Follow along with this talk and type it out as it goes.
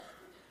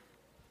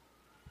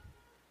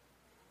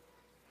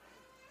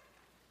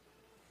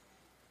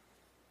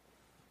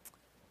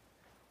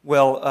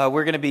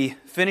We're going to be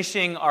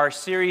finishing our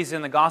series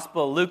in the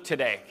Gospel of Luke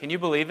today. Can you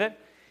believe it?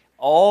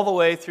 All the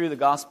way through the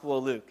Gospel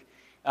of Luke.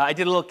 I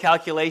did a little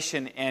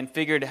calculation and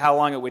figured how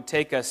long it would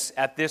take us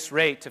at this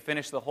rate to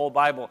finish the whole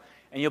Bible.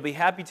 And you'll be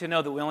happy to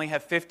know that we only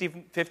have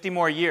 50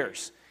 more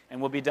years, and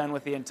we'll be done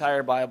with the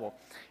entire Bible.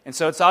 And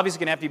so it's obviously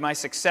going to have to be my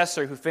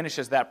successor who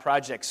finishes that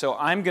project. So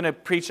I'm going to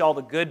preach all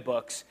the good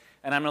books,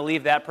 and I'm going to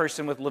leave that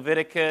person with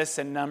Leviticus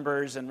and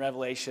Numbers and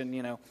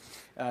Revelation,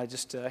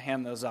 just to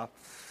hand those off.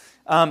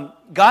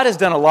 God has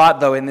done a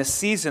lot, though, in this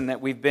season that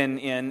we've been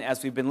in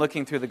as we've been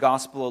looking through the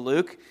Gospel of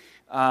Luke.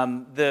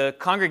 The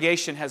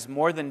congregation has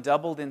more than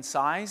doubled in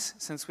size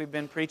since we've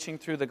been preaching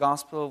through the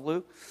Gospel of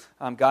Luke.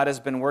 God has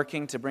been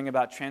working to bring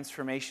about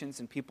transformations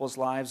in people's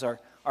lives.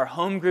 Our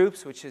home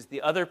groups, which is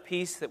the other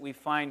piece that we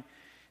find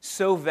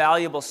so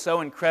valuable,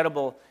 so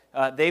incredible,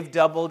 they've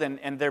doubled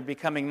and they're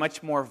becoming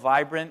much more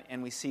vibrant,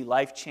 and we see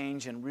life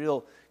change and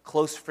real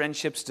close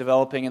friendships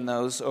developing in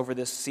those over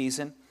this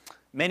season.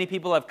 Many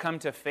people have come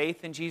to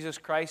faith in Jesus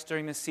Christ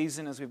during this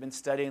season as we've been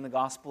studying the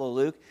Gospel of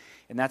Luke,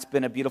 and that's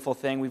been a beautiful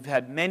thing. We've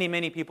had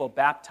many people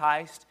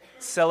baptized,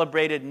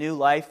 celebrated new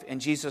life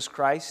in Jesus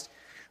Christ.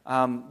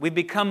 We've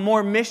become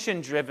more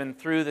mission-driven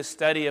through the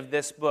study of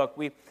this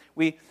book.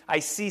 I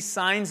see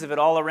signs of it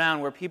all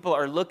around where people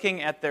are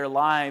looking at their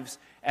lives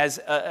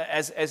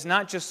as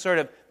not just sort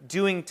of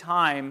doing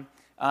time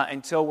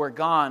until we're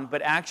gone,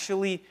 but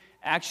actually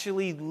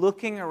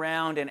looking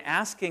around and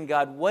asking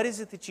God, what is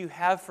it that you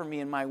have for me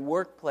in my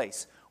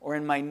workplace or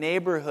in my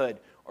neighborhood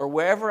or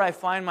wherever I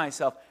find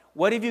myself?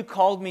 What have you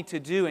called me to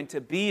do and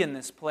to be in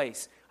this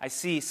place? I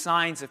see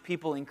signs of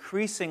people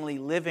increasingly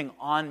living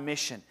on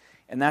mission,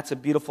 and that's a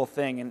beautiful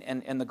thing.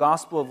 And the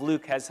Gospel of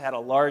Luke has had a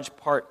large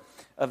part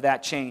of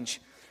that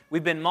change.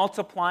 We've been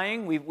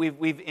multiplying.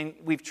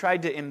 We've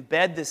tried to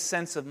embed this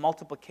sense of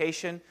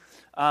multiplication,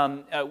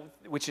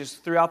 which is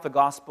throughout the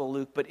Gospel of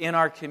Luke, but in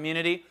our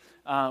community.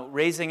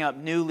 Raising up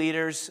new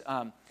leaders.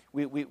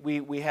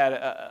 We had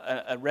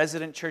a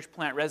resident, church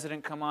plant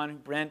resident come on,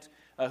 Brent,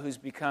 who's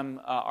become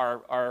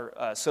our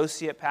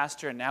associate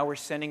pastor, and now we're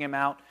sending him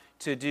out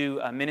to do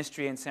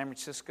ministry in San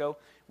Francisco.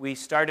 We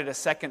started a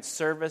second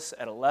service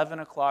at 11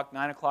 o'clock,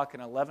 9 o'clock,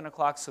 and 11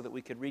 o'clock so that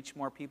we could reach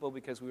more people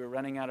because we were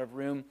running out of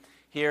room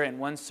here in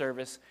one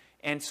service.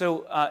 And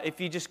so if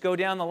you just go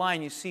down the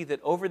line, you see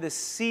that over this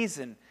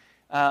season,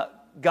 God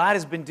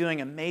has been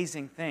doing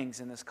amazing things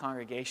in this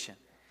congregation.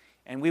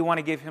 And we want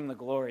to give him the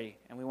glory,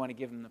 and we want to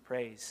give him the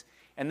praise.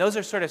 And those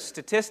are sort of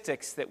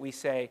statistics that we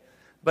say,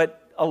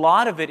 but a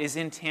lot of it is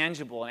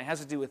intangible, and it has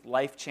to do with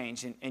life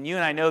change. And you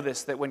and I know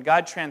this, that when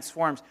God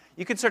transforms,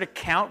 you can sort of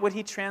count what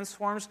he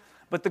transforms,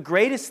 but the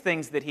greatest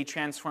things that he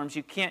transforms,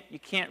 you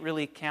can't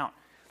really count.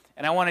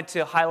 And I wanted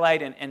to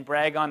highlight and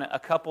brag on a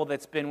couple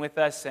that's been with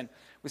us, and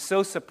was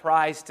so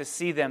surprised to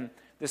see them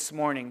this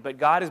morning. But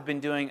God has been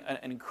doing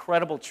an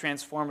incredible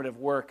transformative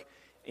work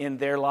in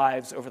their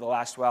lives over the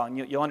last while. And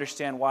you'll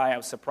understand why I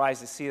was surprised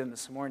to see them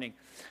this morning.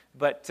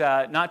 But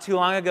not too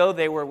long ago,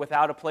 they were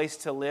without a place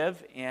to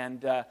live.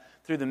 And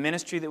through the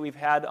ministry that we've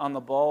had on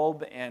the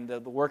Bulb and the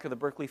work of the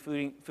Berkeley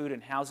Food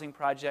and Housing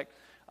Project,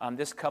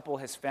 this couple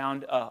has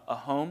found a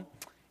home.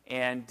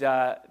 And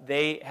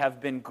they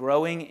have been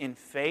growing in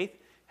faith,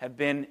 have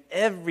been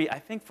every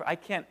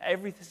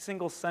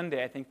single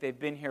Sunday, I think they've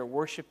been here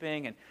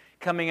worshiping and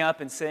coming up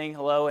and saying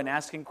hello and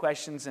asking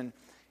questions.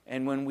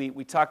 And when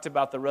we talked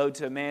about the road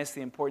to Emmaus,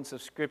 the importance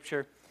of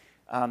Scripture,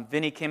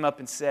 Vinny came up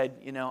and said,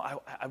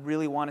 I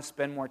really want to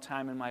spend more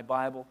time in my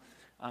Bible.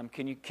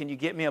 Can you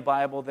get me a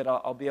Bible that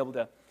I'll be able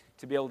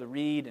to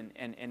read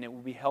and it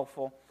will be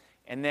helpful?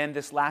 And then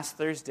this last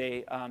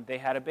Thursday, they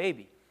had a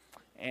baby.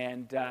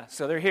 And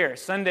so they're here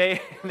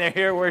Sunday, and they're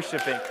here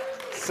worshiping.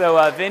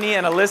 So Vinny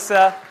and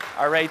Alyssa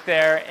are right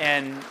there.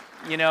 And,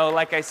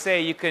 like I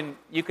say, you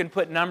can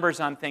put numbers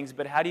on things,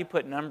 but how do you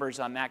put numbers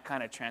on that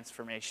kind of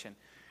transformation?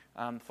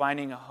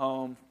 Finding a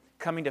home,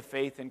 coming to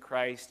faith in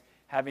Christ,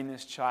 having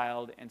this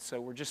child. And so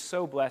we're just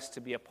so blessed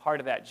to be a part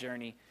of that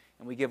journey,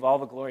 and we give all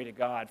the glory to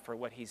God for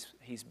what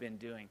he's been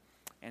doing.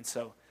 And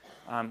so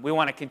we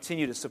want to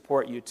continue to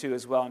support you too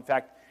as well. In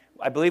fact,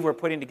 I believe we're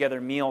putting together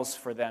meals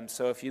for them.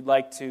 So if you'd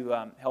like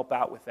to help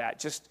out with that,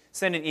 just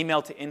send an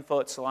email to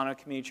info@Solano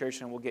Community Church,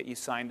 and we'll get you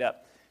signed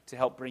up to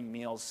help bring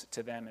meals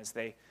to them as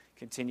they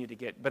continue to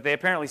get. But they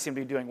apparently seem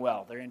to be doing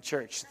well. They're in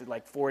church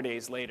like 4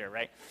 days later,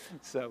 right?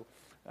 So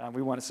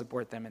we want to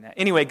support them in that.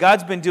 Anyway,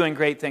 God's been doing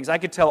great things. I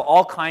could tell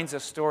all kinds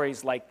of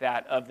stories like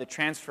that of the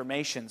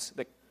transformations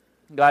that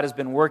God has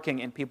been working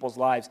in people's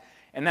lives.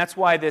 And that's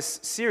why this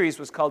series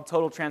was called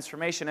Total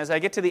Transformation. As I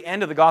get to the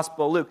end of the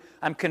Gospel of Luke,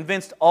 I'm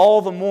convinced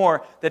all the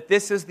more that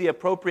this is the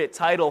appropriate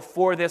title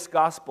for this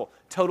gospel,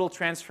 Total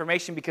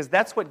Transformation, because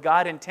that's what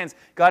God intends.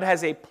 God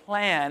has a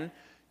plan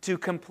to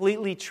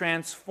completely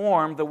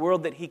transform the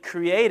world that he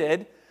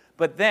created,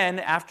 but then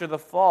after the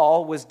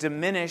fall was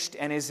diminished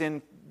and is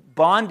in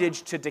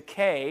bondage to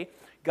decay.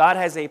 God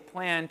has a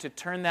plan to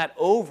turn that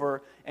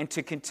over and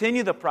to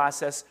continue the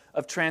process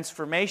of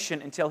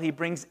transformation until he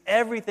brings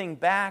everything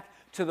back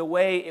to the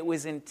way it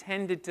was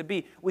intended to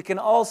be. We can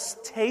all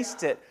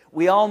taste it.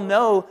 We all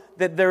know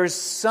that there is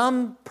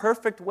some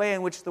perfect way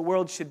in which the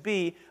world should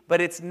be,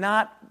 but it's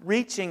not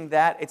reaching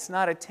that, it's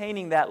not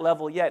attaining that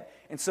level yet.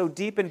 And so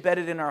deep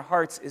embedded in our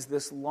hearts is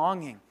this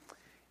longing.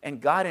 And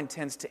God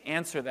intends to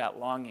answer that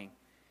longing.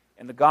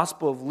 And the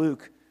Gospel of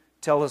Luke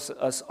tells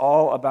us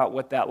all about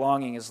what that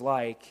longing is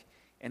like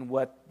and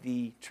what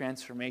the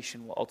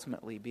transformation will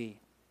ultimately be.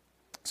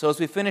 So as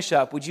we finish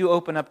up, would you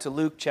open up to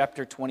Luke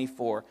chapter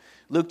 24?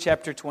 Luke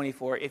chapter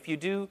 24. If you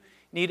do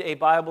need a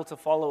Bible to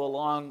follow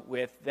along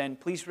with, then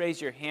please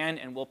raise your hand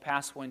and we'll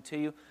pass one to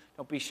you.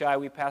 Don't be shy.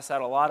 We pass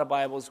out a lot of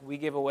Bibles. We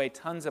give away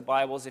tons of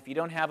Bibles. If you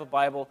don't have a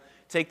Bible,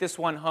 take this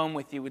one home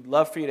with you. We'd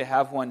love for you to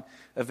have one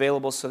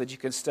available so that you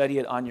can study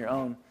it on your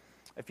own.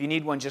 If you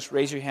need one, just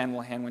raise your hand.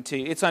 We'll hand one to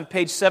you. It's on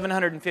page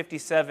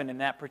 757 in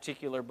that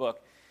particular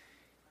book.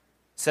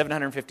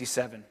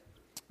 757.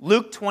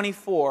 Luke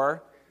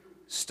 24,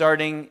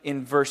 starting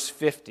in verse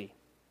 50.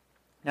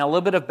 Now, a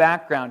little bit of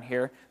background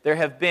here. There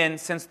have been,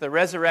 since the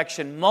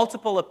resurrection,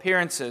 multiple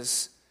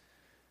appearances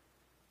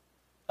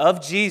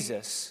of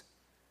Jesus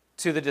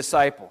to the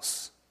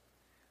disciples.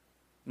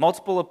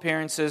 Multiple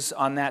appearances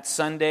on that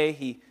Sunday.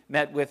 He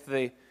met with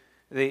the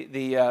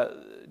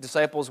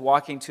disciples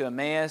walking to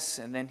Emmaus,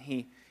 and then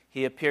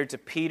he appeared to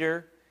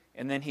Peter,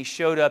 and then he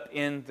showed up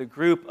in the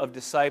group of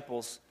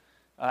disciples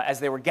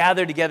as they were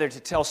gathered together to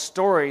tell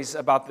stories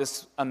about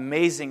this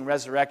amazing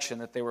resurrection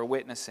that they were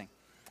witnessing.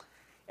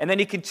 And then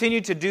he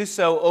continued to do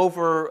so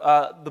over,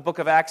 the book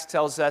of Acts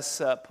tells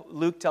us,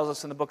 Luke tells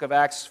us in the book of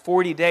Acts,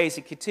 40 days.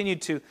 He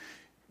continued to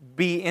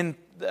be in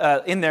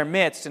their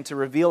midst and to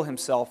reveal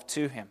himself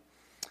to him.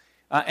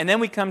 And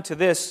then we come to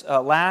this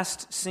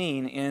last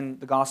scene in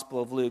the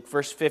Gospel of Luke,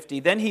 verse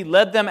 50. Then he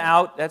led them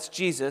out, that's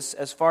Jesus,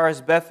 as far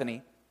as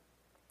Bethany.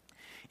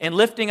 And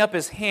lifting up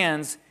his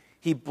hands,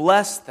 he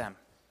blessed them.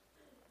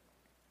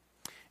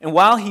 And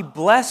while he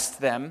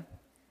blessed them,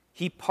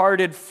 he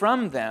parted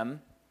from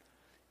them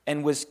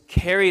and was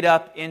carried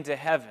up into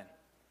heaven.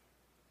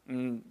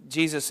 And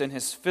Jesus in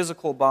his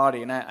physical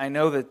body, and I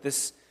know that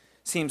this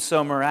seems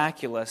so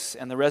miraculous,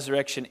 and the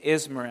resurrection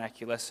is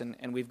miraculous,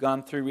 and we've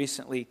gone through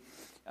recently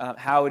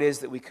how it is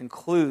that we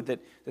conclude that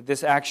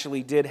this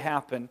actually did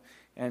happen,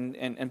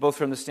 and both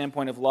from the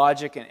standpoint of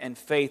logic and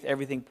faith,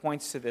 everything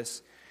points to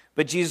this.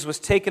 But Jesus was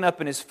taken up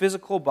in his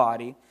physical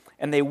body,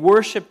 and they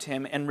worshiped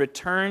him and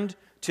returned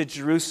to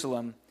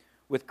Jerusalem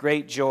with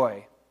great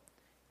joy,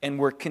 and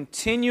were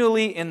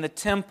continually in the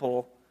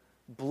temple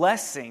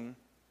blessing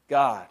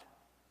God.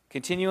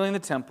 Continually in the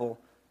temple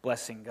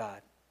blessing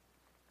God.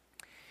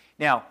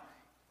 Now,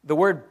 the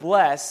word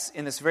bless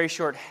in this very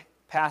short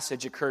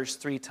passage occurs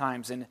 3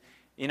 times. And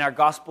in our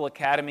Gospel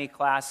Academy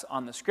class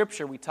on the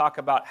Scripture, we talk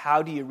about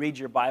how do you read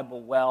your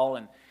Bible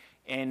well.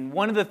 And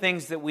one of the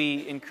things that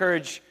we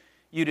encourage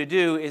you to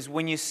do is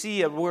when you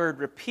see a word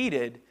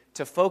repeated,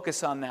 to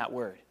focus on that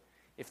word.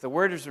 If the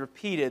word is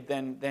repeated,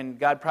 then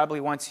God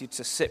probably wants you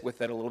to sit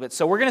with it a little bit.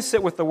 So we're going to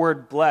sit with the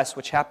word bless,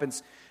 which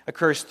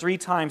occurs 3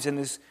 times in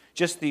this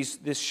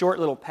short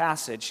little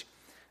passage.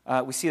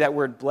 We see that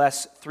word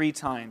bless 3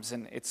 times,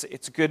 and it's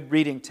a good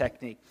reading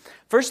technique.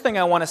 First thing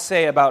I want to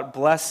say about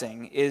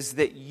blessing is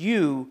that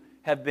you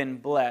have been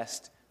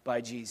blessed by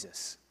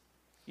Jesus.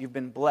 You've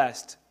been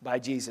blessed by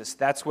Jesus.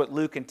 That's what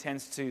Luke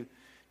intends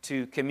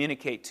to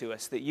communicate to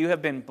us, that you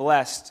have been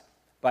blessed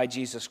by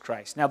Jesus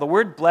Christ. Now, the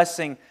word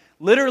blessing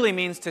literally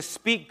means to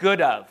speak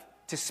good of,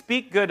 to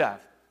speak good of.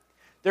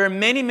 There are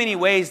many, many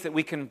ways that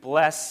we can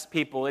bless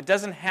people. It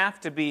doesn't have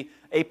to be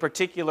a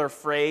particular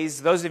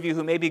phrase. Those of you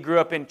who maybe grew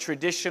up in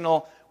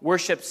traditional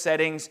worship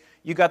settings,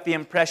 you got the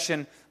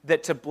impression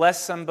that to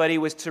bless somebody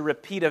was to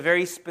repeat a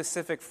very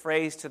specific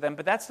phrase to them,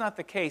 but that's not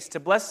the case. To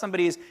bless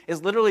somebody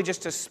is literally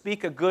just to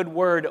speak a good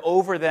word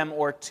over them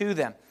or to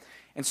them.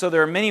 And so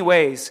there are many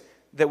ways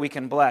that we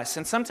can bless.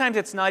 And sometimes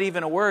it's not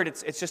even a word,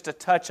 it's just a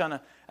touch on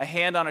a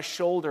hand on a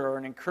shoulder or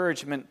an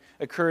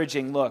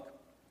encouraging look.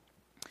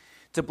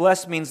 To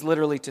bless means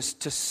literally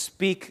to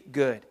speak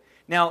good.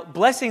 Now,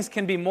 blessings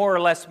can be more or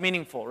less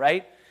meaningful,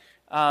 right?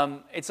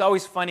 It's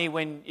always funny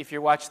if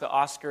you watch the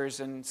Oscars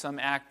and some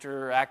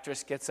actor or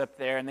actress gets up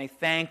there and they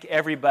thank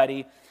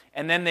everybody,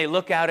 and then they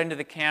look out into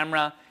the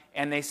camera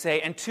and they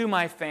say, "And to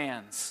my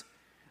fans,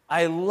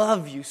 I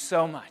love you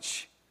so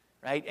much,"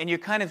 right? And you're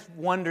kind of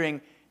wondering,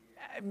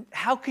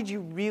 how could you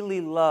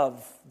really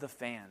love the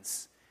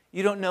fans?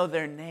 You don't know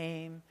their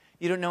name.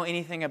 You don't know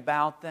anything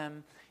about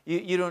them.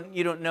 You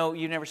don't know.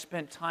 You never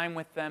spent time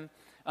with them.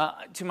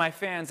 To my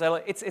fans,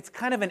 it's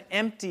kind of an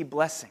empty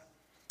blessing.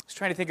 I was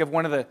trying to think of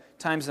one of the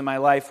times in my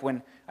life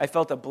when I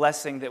felt a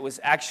blessing that was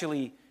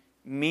actually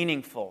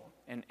meaningful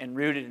and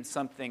rooted in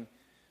something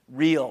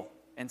real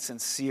and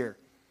sincere.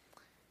 It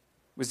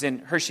was in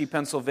Hershey,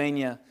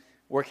 Pennsylvania,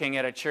 working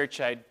at a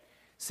church.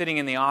 Sitting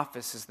in the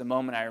office is the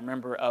moment I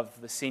remember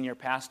of the senior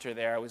pastor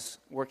there. I was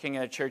working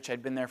at a church.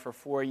 I'd been there for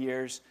 4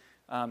 years.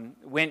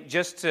 Went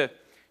just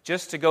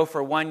to go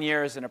for 1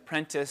 year as an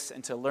apprentice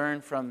and to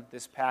learn from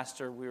this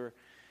pastor. We were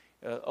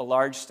a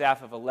large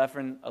staff of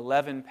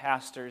 11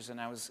 pastors, and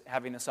I was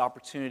having this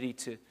opportunity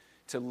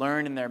to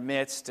learn in their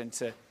midst and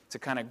to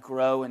kind of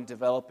grow and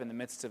develop in the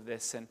midst of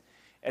this. And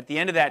at the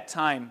end of that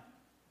time,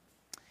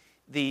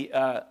 the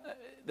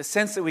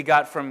sense that we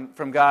got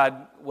from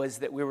God was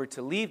that we were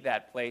to leave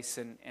that place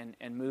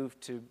and move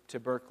to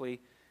Berkeley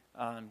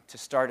to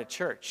start a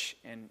church.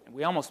 And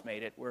we almost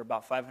made it. We're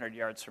about 500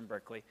 yards from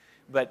Berkeley.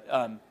 But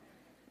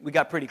we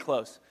got pretty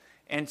close.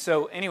 And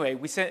so anyway,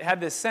 we had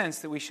this sense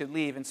that we should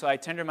leave. And so I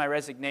tendered my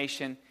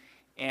resignation.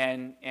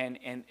 And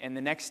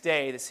the next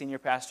day, the senior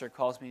pastor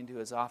calls me into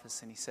his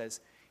office and he says,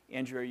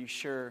 Andrew, are you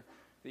sure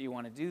that you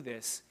want to do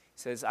this?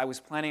 He says, I was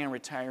planning on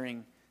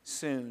retiring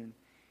soon,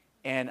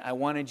 and I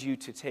wanted you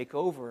to take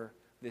over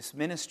this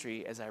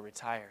ministry as I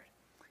retired.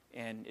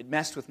 And it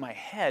messed with my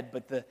head,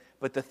 but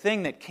the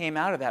thing that came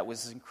out of that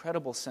was this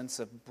incredible sense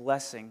of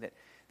blessing, that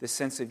the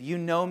sense of you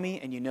know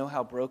me and you know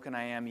how broken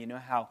I am, you know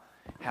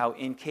how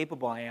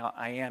incapable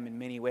I am in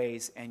many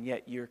ways, and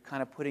yet you're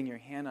kind of putting your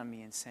hand on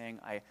me and saying,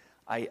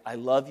 I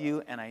love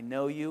you and I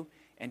know you,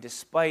 and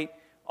despite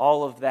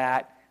all of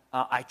that,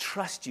 I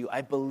trust you,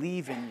 I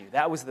believe in you.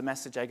 That was the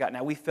message I got.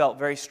 Now, we felt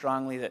very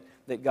strongly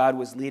that God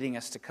was leading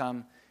us to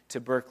come to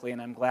Berkeley,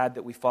 and I'm glad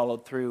that we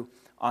followed through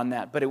on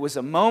that. But it was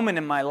a moment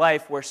in my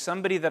life where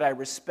somebody that I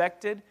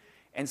respected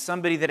and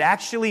somebody that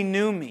actually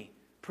knew me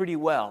pretty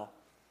well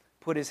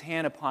put his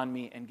hand upon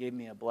me and gave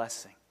me a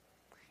blessing.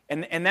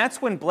 And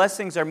that's when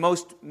blessings are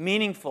most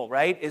meaningful,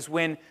 right? Is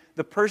when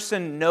the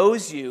person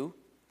knows you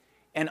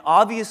and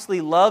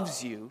obviously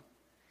loves you,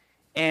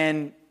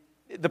 and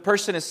the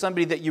person is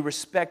somebody that you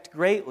respect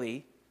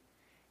greatly,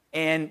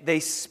 and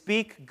they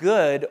speak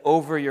good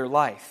over your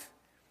life.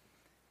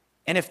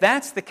 And if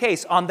that's the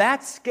case, on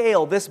that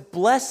scale, this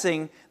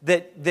blessing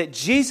that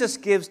Jesus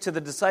gives to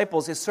the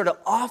disciples is sort of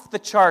off the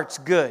charts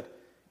good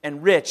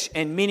and rich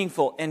and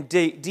meaningful and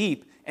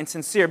deep and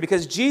sincere,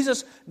 because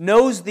Jesus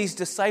knows these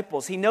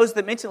disciples. He knows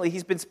them intimately.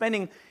 He's been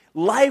spending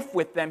life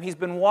with them. He's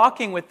been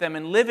walking with them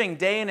and living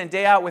day in and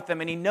day out with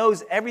them, and he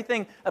knows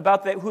everything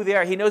about who they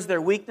are. He knows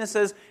their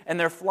weaknesses and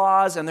their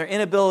flaws and their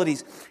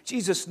inabilities.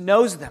 Jesus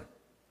knows them,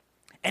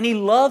 and he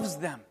loves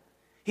them.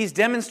 He's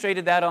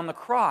demonstrated that on the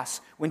cross.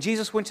 When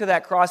Jesus went to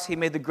that cross, he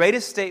made the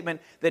greatest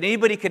statement that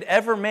anybody could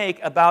ever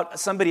make about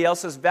somebody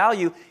else's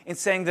value in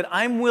saying that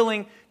I'm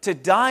willing to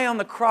die on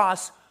the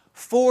cross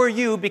for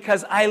you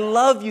because I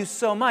love you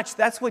so much.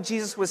 That's what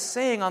Jesus was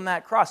saying on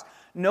that cross.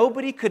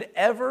 Nobody could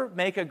ever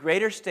make a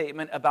greater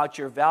statement about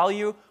your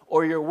value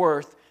or your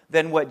worth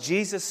than what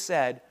Jesus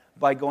said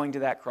by going to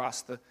that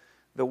cross.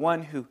 The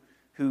one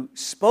who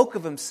spoke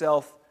of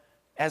himself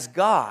as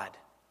God,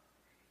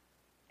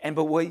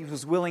 but he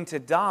was willing to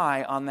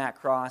die on that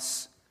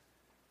cross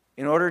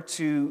in order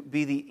to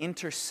be the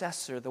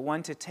intercessor, the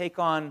one to take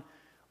on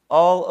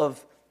all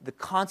of the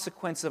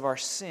consequence of our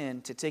sin,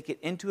 to take it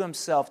into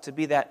himself, to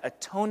be that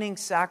atoning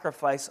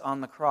sacrifice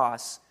on the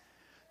cross,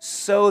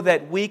 so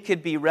that we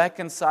could be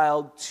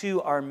reconciled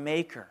to our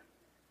Maker.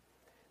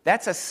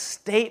 That's a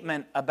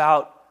statement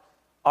about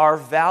our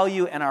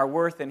value and our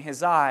worth in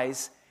his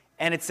eyes,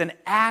 and it's an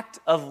act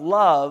of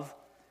love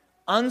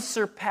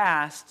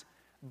unsurpassed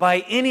by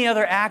any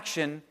other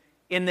action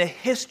in the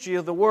history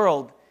of the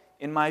world,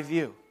 in my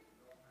view.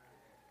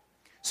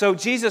 So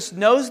Jesus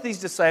knows these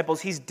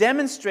disciples. He's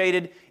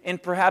demonstrated in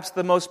perhaps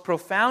the most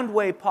profound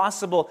way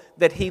possible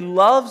that he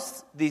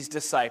loves these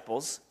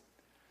disciples.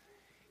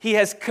 He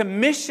has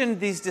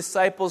commissioned these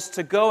disciples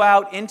to go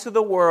out into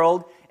the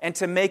world and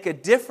to make a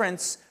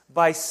difference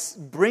by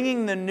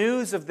bringing the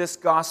news of this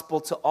gospel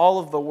to all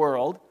of the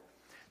world.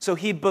 So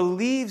he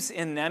believes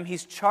in them.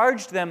 He's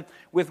charged them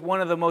with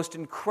one of the most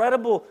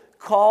incredible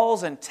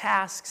calls and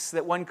tasks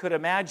that one could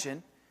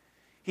imagine.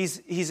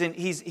 He's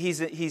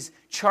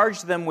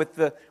charged them with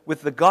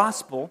the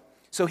gospel.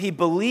 So he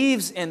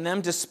believes in them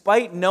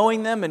despite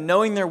knowing them and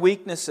knowing their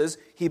weaknesses.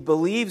 He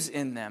believes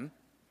in them.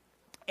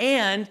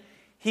 And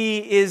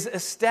he is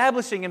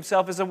establishing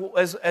himself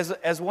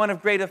as one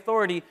of great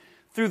authority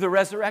through the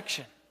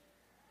resurrection.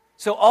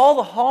 So all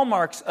the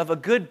hallmarks of a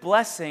good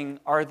blessing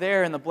are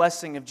there in the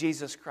blessing of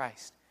Jesus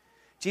Christ.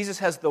 Jesus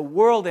has the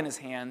world in his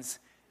hands,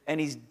 and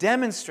he's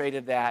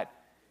demonstrated that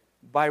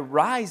by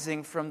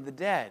rising from the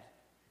dead,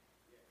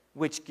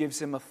 which gives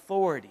him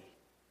authority.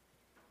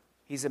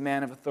 He's a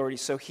man of authority.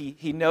 So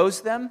he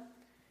knows them,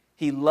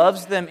 he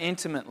loves them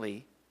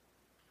intimately,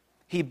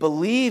 he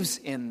believes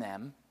in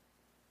them,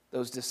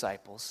 those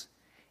disciples,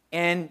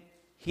 and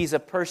he's a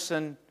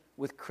person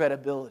with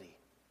credibility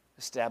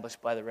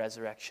established by the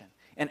resurrection.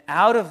 And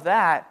out of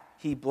that,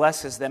 he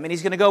blesses them. And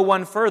he's going to go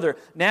one further.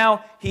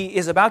 Now he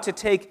is about to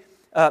take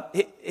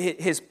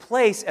his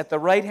place at the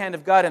right hand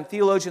of God, and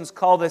theologians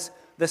call this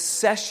the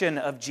session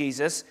of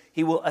Jesus.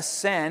 He will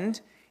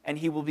ascend, and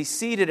he will be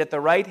seated at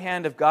the right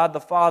hand of God the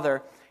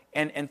Father,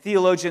 and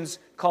theologians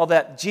call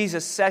that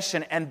Jesus'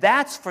 session, and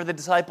that's for the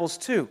disciples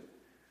too.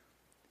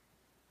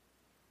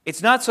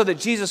 It's not so that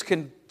Jesus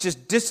can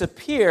just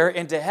disappear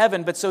into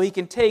heaven, but so he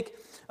can take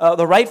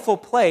the rightful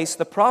place,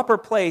 the proper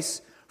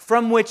place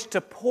from which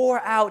to pour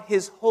out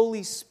his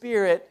Holy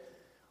Spirit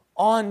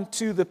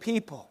onto the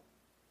people.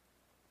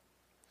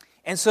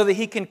 And so that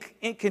he can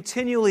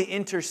continually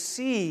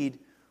intercede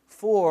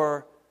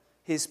for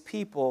his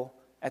people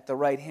at the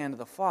right hand of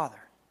the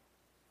Father.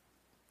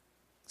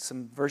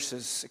 Some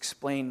verses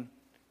explain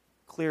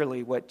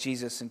clearly what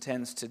Jesus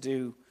intends to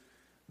do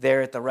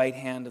there at the right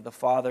hand of the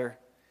Father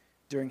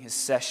during his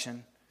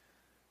session.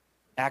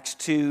 Acts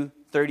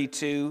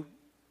 2:32,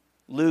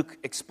 Luke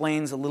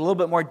explains a little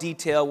bit more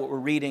detail what we're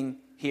reading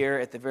here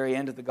at the very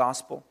end of the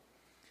gospel.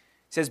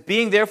 It says,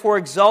 being therefore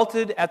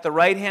exalted at the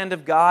right hand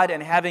of God,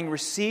 and having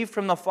received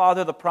from the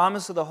Father the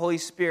promise of the Holy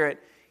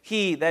Spirit,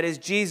 he, that is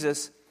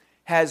Jesus,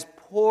 has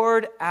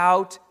poured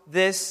out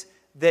this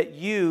that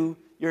you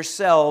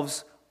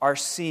yourselves are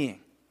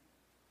seeing.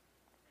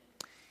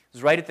 It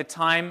was right at the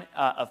time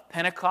of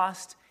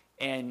Pentecost,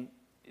 and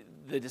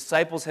the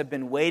disciples have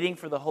been waiting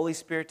for the Holy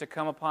Spirit to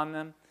come upon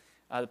them.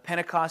 The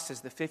Pentecost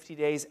is the 50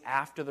 days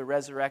after the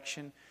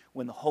resurrection,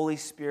 when the Holy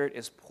Spirit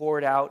is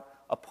poured out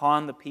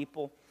upon the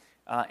people.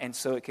 And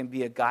so it can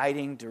be a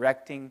guiding,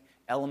 directing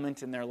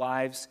element in their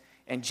lives.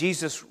 And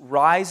Jesus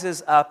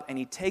rises up and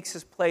he takes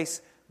his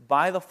place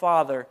by the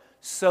Father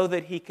so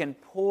that he can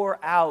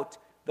pour out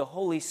the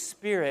Holy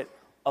Spirit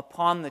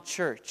upon the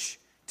church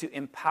to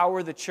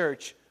empower the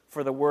church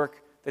for the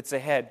work that's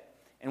ahead.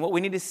 And what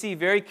we need to see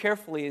very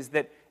carefully is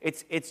that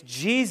it's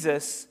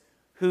Jesus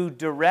who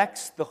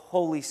directs the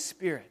Holy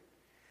Spirit.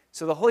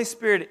 So the Holy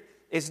Spirit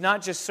is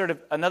not just sort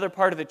of another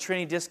part of the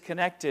Trinity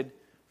disconnected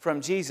from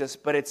Jesus,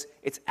 but it's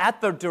at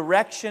the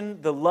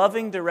direction, the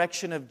loving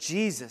direction of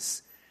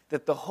Jesus,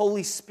 that the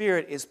Holy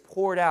Spirit is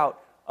poured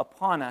out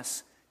upon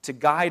us to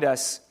guide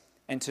us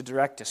and to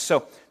direct us.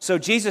 So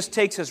Jesus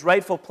takes his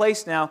rightful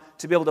place now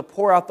to be able to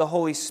pour out the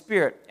Holy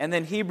Spirit. And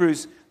then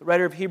Hebrews, the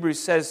writer of Hebrews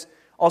says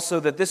also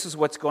that this is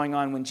what's going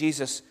on when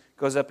Jesus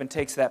goes up and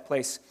takes that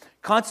place.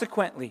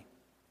 Consequently,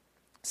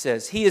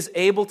 says, he is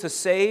able to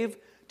save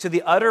to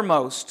the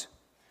uttermost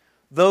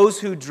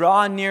those who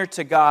draw near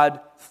to God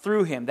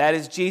through him. That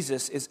is,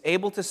 Jesus is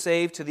able to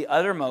save to the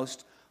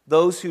uttermost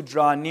those who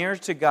draw near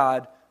to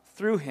God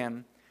through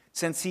him,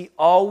 since he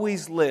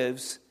always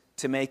lives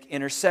to make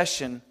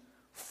intercession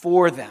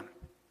for them.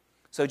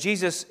 So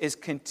Jesus is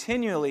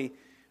continually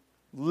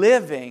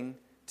living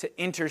to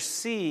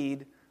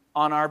intercede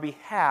on our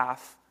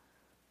behalf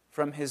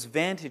from his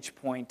vantage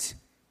point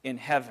in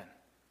heaven.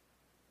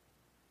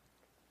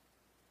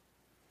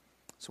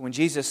 So when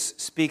Jesus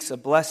speaks a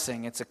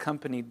blessing, it's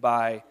accompanied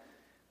by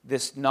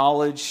this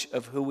knowledge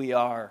of who we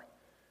are,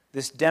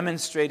 this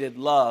demonstrated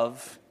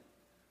love,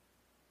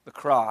 the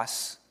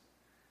cross,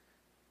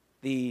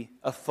 the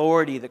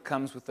authority that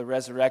comes with the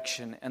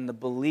resurrection, and the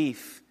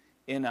belief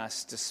in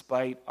us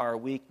despite our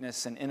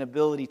weakness and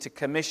inability to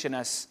commission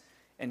us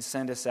and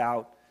send us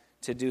out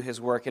to do his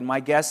work. And my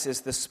guess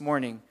is this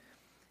morning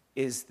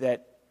is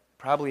that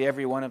probably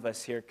every one of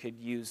us here could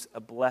use a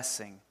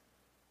blessing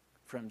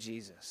from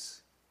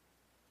Jesus.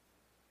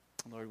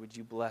 Lord, would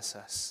you bless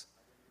us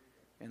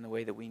in the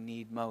way that we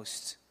need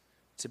most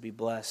to be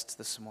blessed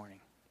this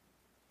morning?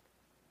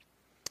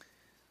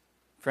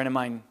 A friend of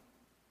mine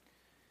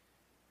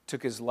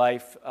took his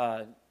life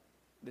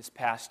this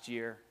past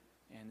year,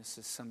 and this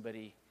is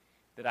somebody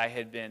that I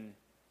had been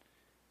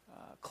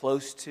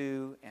close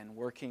to and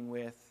working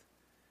with,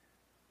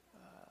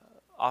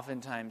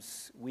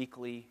 oftentimes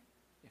weekly,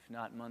 if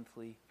not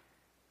monthly,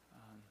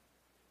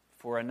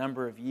 for a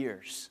number of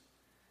years.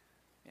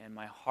 And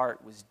my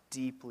heart was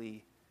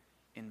deeply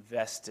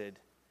invested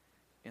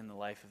in the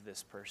life of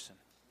this person.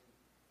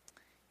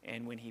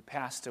 And when he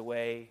passed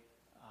away,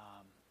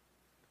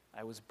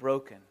 I was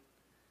broken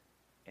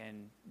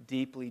and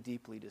deeply,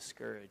 deeply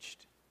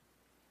discouraged.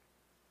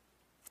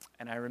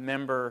 And I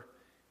remember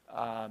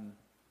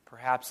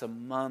perhaps a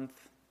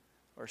month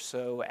or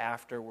so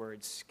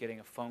afterwards getting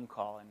a phone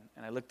call.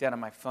 And I looked down at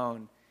my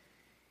phone,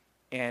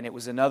 and it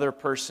was another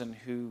person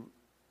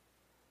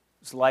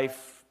whose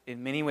life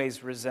in many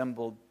ways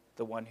resembled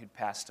the one who'd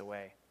passed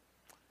away.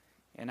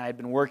 And I had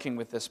been working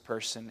with this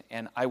person,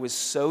 and I was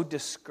so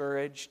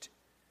discouraged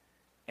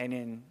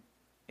and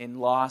in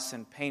loss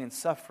and pain and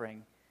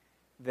suffering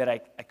that I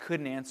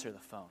couldn't answer the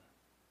phone.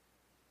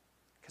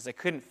 Because I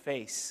couldn't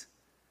face,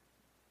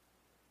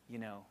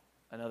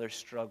 another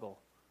struggle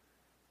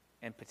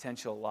and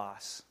potential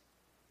loss.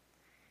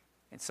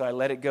 And so I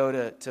let it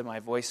go to my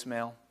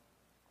voicemail.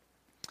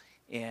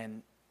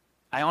 And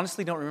I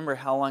honestly don't remember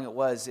how long it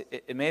was.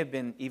 It may have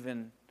been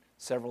even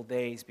several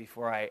days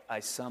before I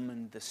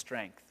summoned the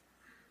strength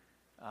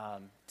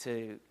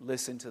to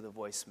listen to the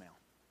voicemail,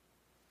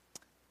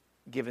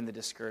 given the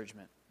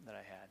discouragement that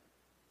I had.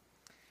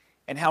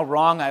 And how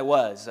wrong I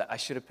was. I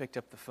should have picked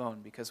up the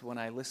phone, because when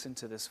I listened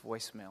to this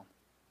voicemail,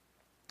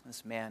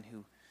 this man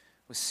who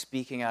was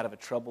speaking out of a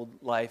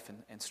troubled life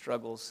and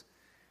struggles,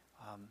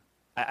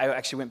 I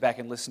actually went back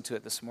and listened to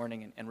it this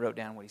morning and wrote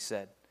down what he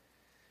said.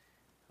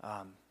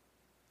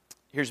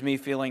 Here's me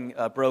feeling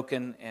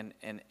broken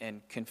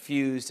and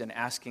confused and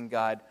asking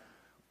God,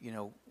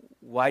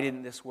 why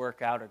didn't this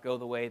work out or go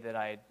the way that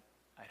I'd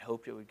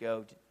hoped it would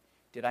go?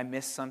 Did I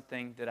miss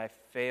something? Did I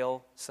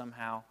fail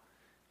somehow?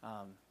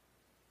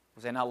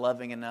 Was I not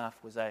loving enough?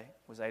 Was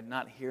I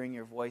not hearing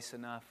your voice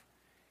enough?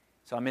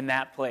 So I'm in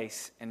that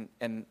place, and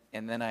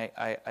then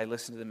I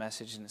listen to the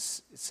message, and it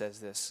says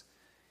this.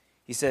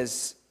 He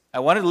says, I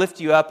wanted to lift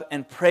you up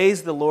and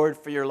praise the Lord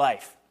for your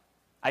life.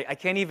 I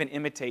can't even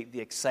imitate the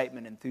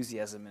excitement and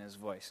enthusiasm in his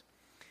voice.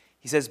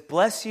 He says,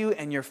 bless you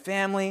and your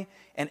family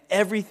and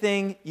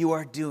everything you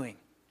are doing.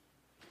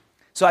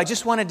 So I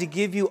just wanted to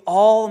give you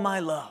all my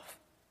love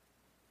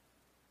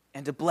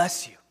and to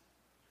bless you.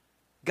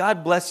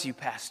 God bless you,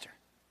 Pastor.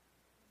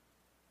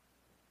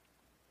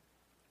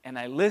 And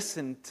I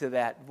listened to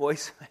that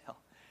voicemail,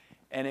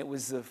 and it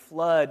was a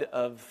flood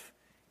of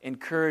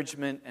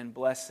encouragement and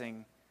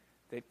blessing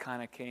that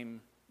kind of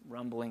came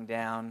rumbling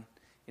down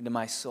into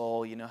my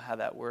soul. You know how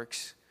that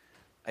works.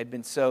 I'd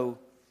been so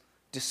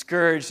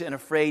discouraged and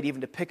afraid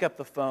even to pick up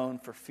the phone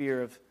for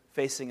fear of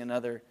facing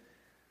another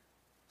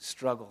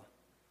struggle.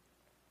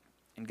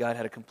 And God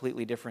had a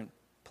completely different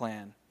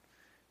plan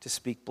to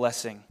speak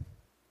blessing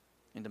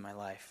into my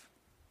life.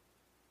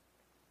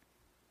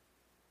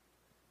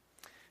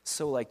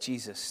 So like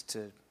Jesus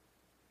to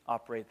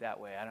operate that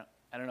way.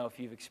 I don't know if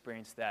you've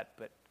experienced that,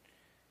 but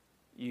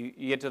you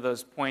get to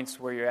those points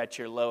where you're at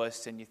your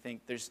lowest and you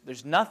think,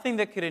 there's nothing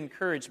that could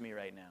encourage me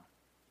right now.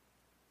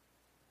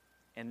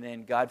 And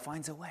then God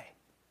finds a way.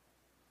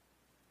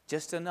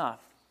 Just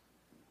enough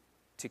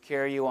to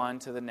carry you on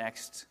to the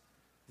next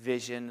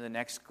vision, the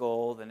next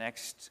goal, the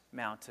next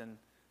mountain,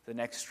 the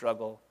next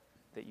struggle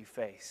that you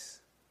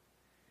face.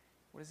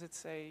 What does it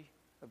say?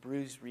 A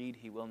bruised reed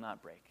he will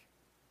not break.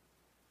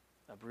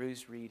 A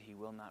bruised reed he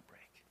will not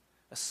break.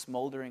 A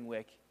smoldering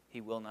wick he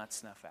will not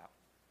snuff out.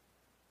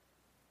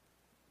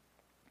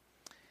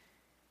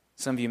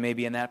 Some of you may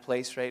be in that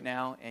place right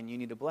now and you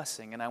need a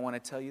blessing. And I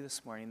want to tell you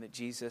this morning that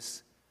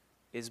Jesus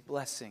is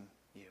blessing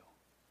you.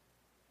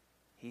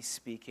 He's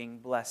speaking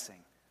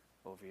blessing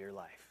over your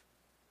life.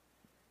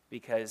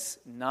 Because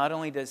not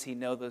only does he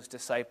know those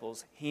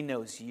disciples, he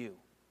knows you.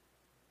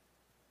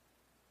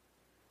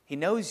 He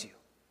knows you.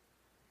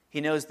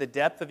 He knows the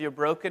depth of your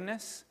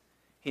brokenness.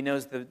 He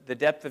knows the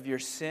depth of your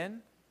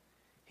sin.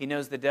 He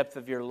knows the depth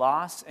of your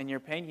loss and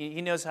your pain.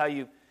 He knows how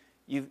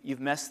you've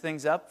messed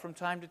things up from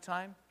time to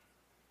time.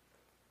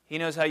 He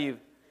knows how you've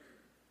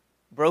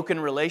broken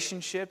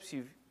relationships.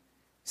 You've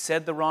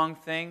said the wrong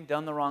thing,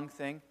 done the wrong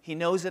thing. He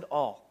knows it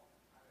all.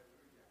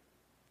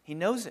 He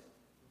knows it.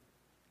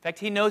 In fact,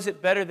 he knows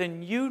it better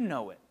than you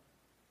know it.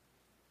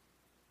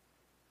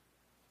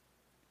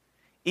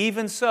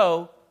 Even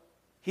so,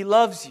 he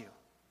loves you.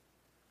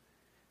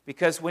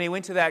 Because when he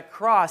went to that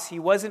cross, he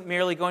wasn't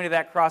merely going to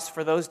that cross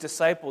for those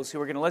disciples who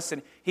were going to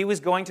listen. He was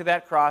going to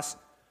that cross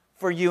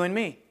for you and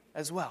me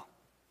as well.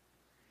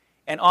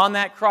 And on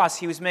that cross,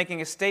 he was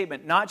making a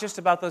statement, not just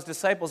about those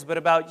disciples, but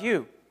about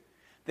you.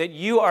 That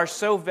you are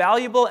so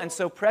valuable and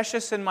so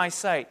precious in my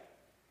sight,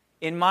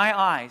 in my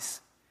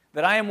eyes,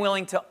 that I am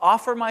willing to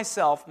offer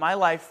myself, my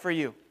life for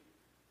you.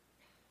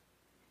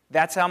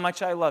 That's how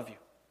much I love you.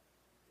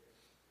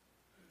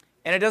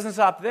 And it doesn't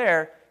stop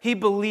there. He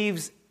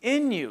believes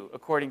in you,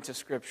 according to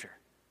Scripture.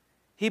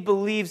 He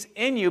believes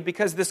in you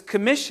because this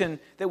commission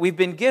that we've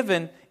been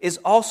given is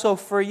also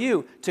for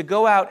you, to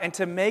go out and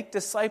to make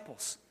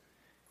disciples.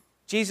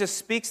 Jesus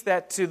speaks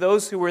that to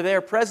those who were there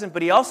present,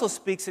 but he also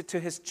speaks it to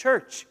his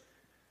church.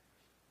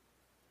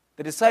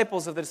 The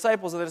disciples of the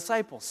disciples of the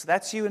disciples.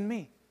 That's you and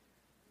me.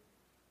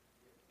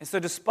 And so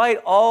despite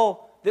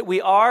all that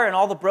we are and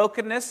all the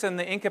brokenness and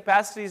the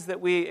incapacities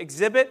that we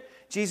exhibit,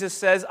 Jesus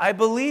says, I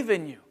believe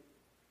in you.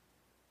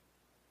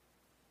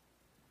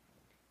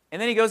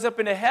 And then he goes up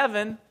into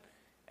heaven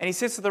and he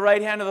sits at the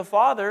right hand of the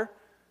Father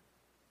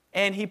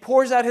and he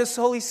pours out his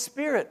Holy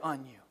Spirit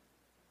on you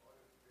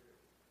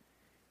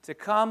to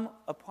come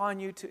upon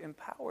you to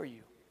empower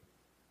you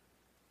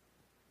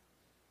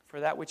for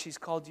that which he's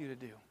called you to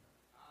do.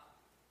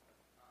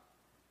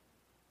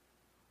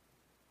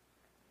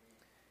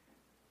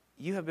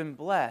 You have been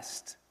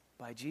blessed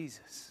by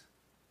Jesus.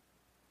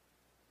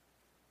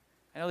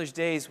 I know there's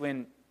days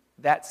when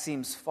that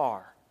seems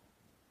far,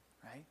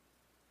 right?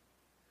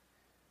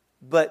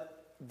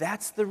 But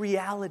that's the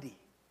reality.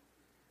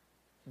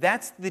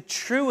 That's the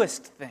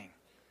truest thing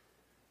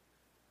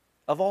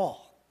of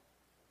all.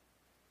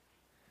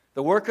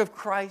 The work of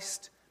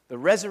Christ, the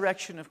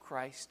resurrection of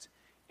Christ,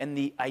 and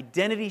the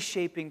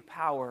identity-shaping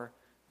power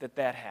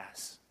that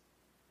has.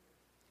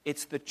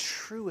 It's the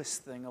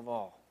truest thing of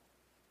all.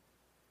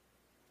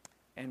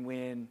 And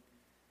when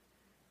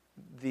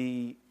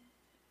the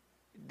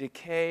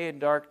decay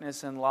and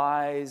darkness and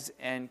lies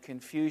and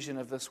confusion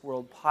of this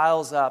world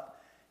piles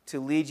up to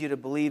lead you to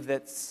believe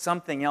that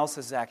something else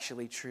is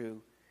actually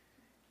true,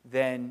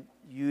 then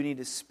you need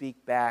to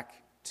speak back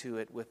to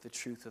it with the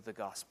truth of the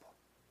gospel.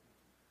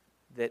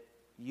 That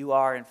you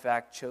are, in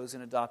fact,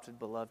 chosen, adopted,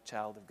 beloved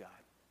child of God.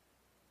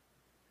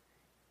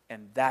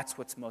 And that's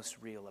what's most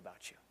real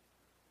about you.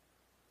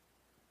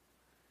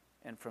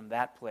 And from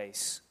that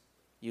place,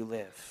 you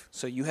live.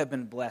 So you have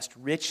been blessed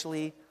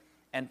richly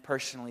and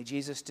personally.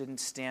 Jesus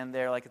didn't stand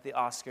there like at the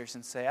Oscars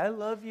and say, I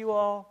love you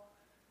all,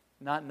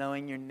 not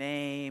knowing your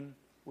name,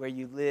 where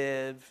you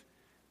live,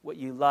 what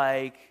you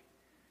like.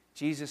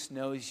 Jesus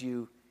knows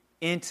you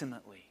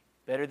intimately,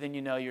 better than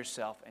you know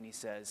yourself, and he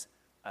says,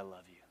 I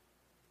love you.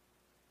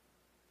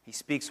 He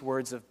speaks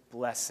words of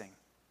blessing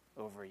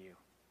over you.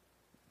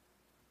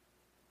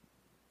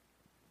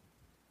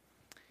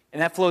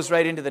 And that flows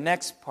right into the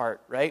next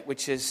part, right?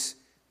 Which is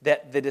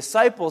that the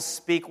disciples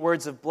speak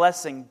words of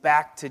blessing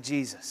back to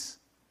Jesus.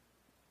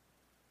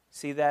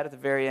 See that at the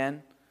very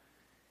end?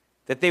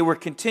 That they were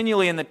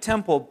continually in the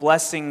temple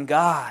blessing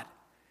God.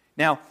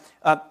 Now,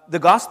 the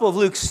Gospel of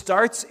Luke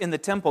starts in the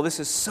temple. This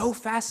is so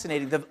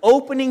fascinating. The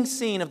opening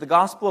scene of the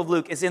Gospel of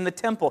Luke is in the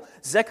temple.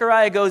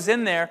 Zechariah goes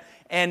in there,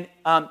 and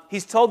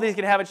he's told that he's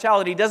going to have a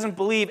child, and he doesn't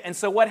believe. And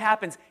so what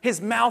happens?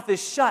 His mouth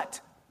is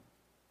shut.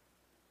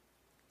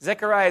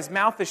 Zechariah's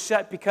mouth is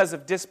shut because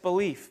of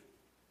disbelief.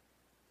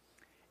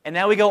 And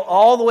now we go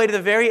all the way to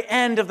the very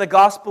end of the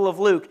Gospel of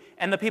Luke,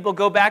 and the people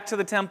go back to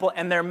the temple,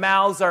 and their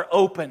mouths are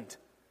opened,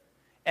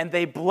 and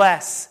they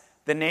bless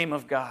the name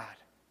of God.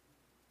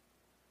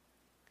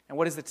 And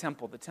what is the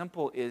temple? The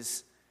temple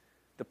is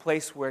the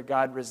place where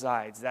God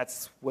resides.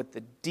 That's what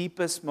the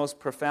deepest, most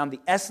profound, the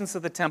essence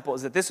of the temple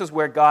is, that this is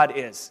where God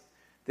is.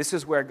 This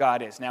is where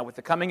God is. Now, with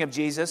the coming of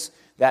Jesus,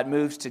 that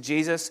moves to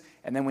Jesus,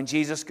 and then when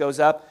Jesus goes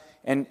up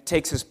and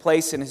takes his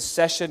place in his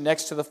session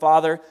next to the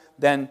Father,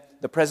 then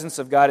the presence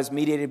of God is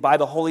mediated by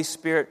the Holy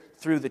Spirit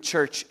through the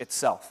church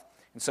itself.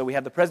 And so we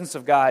have the presence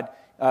of God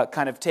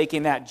kind of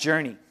taking that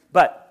journey.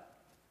 But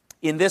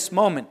in this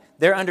moment,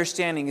 their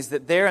understanding is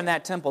that they're in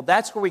that temple.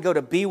 That's where we go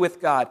to be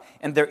with God.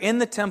 And they're in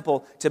the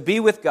temple to be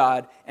with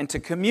God and to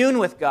commune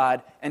with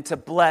God and to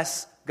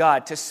bless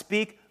God, to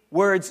speak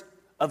words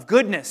of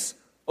goodness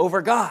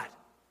over God,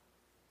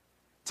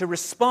 to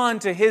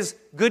respond to his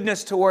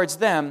goodness towards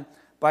them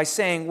by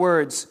saying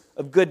words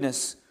of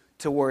goodness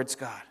towards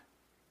God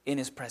in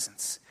his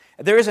presence.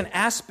 There is an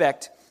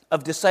aspect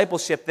of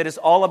discipleship that is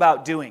all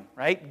about doing,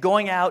 right?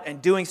 Going out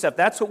and doing stuff.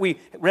 That's what we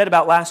read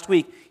about last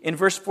week. In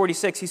verse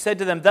 46, he said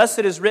to them, "Thus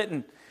it is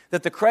written,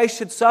 that the Christ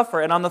should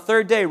suffer and on the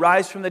third day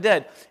rise from the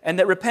dead, and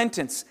that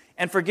repentance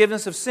and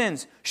forgiveness of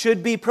sins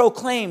should be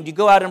proclaimed." You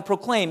go out and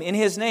proclaim in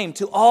his name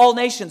to all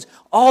nations,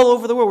 all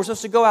over the world. We're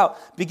supposed to go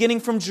out,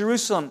 beginning from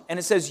Jerusalem. And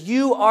it says,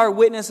 you are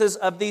witnesses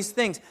of these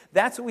things.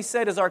 That's what we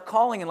said is our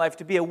calling in life,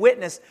 to be a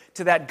witness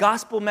to that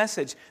gospel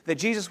message, that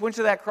Jesus went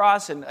to that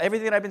cross and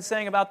everything that I've been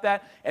saying about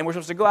that. And we're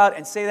supposed to go out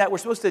and say that. We're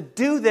supposed to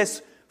do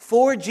this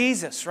for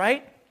Jesus,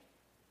 right?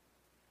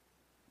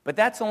 But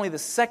that's only the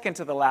second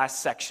to the last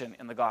section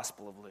in the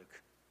Gospel of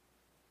Luke.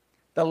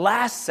 The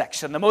last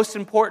section, the most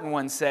important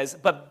one, says,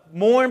 but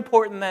more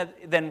important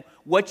than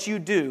what you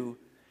do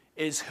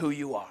is who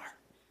you are.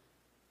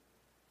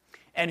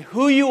 And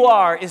who you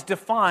are is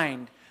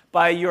defined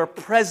by your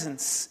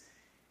presence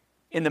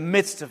in the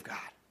midst of God,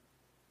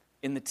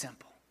 in the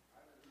temple.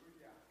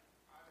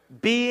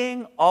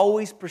 Being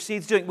always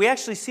precedes doing. We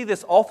actually see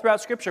this all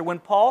throughout Scripture. When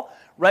Paul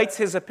writes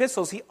his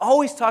epistles, he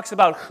always talks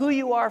about who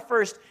you are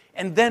first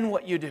and then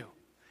what you do.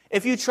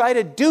 If you try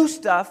to do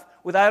stuff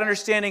without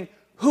understanding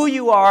who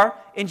you are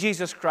in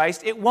Jesus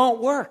Christ, it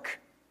won't work.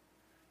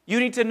 You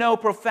need to know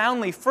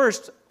profoundly,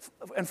 first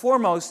and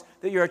foremost,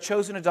 that you're a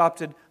chosen,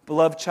 adopted,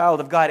 beloved child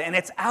of God. And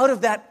it's out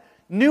of that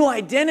new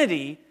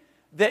identity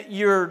that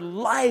your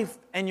life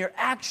and your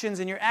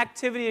actions and your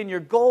activity and your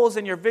goals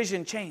and your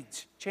vision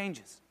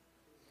changes.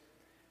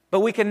 But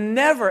we can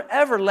never,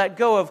 ever let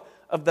go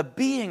of the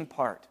being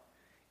part.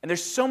 And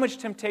there's so much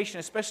temptation,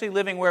 especially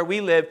living where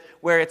we live,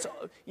 where it's,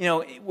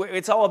 where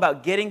it's all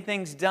about getting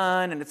things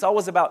done, and it's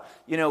always about,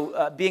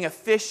 being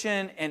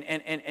efficient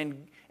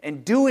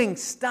and doing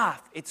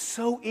stuff. It's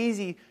so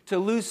easy to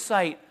lose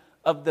sight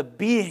of the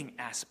being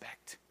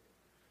aspect.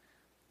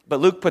 But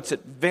Luke puts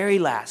it very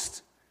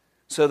last,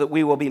 so that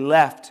we will be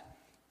left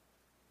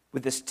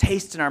with this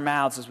taste in our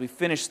mouths as we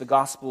finish the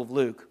Gospel of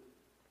Luke,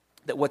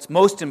 that what's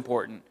most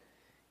important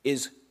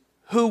is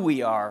who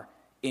we are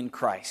in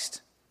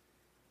Christ.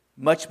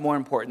 Much more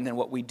important than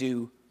what we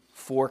do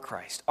for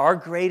Christ. Our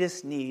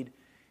greatest need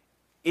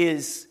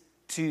is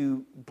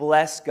to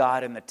bless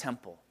God in the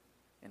temple,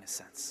 in a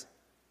sense.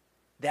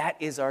 That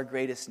is our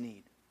greatest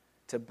need,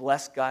 to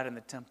bless God in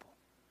the temple,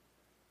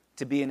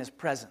 to be in his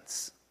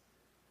presence,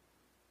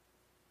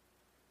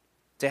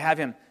 to have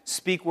him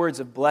speak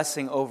words of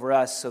blessing over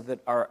us so that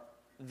our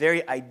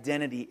very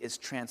identity is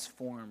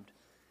transformed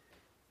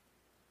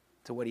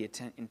to what he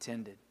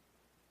intended.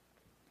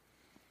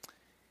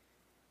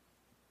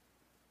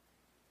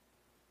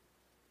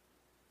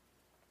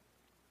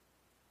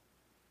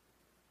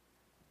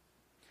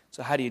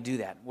 So how do you do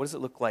that? What does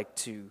it look like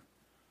to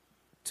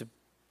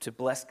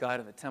bless God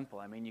in the temple?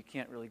 I mean, you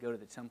can't really go to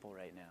the temple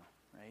right now,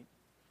 right?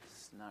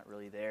 It's not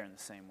really there in the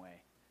same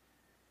way.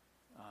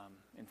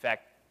 In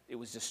fact, it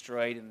was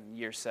destroyed in the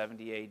year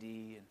 70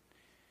 A.D. And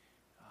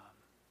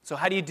so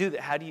how do you do that?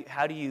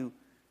 How do you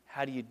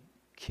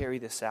carry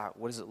this out?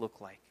 What does it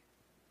look like?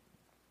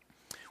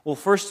 Well,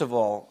 first of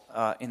all,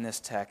 in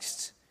this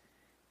text,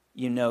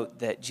 you note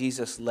that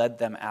Jesus led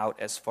them out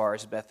as far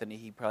as Bethany.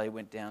 He probably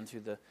went down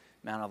through the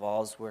Mount of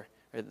Olives, or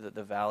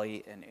the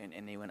valley,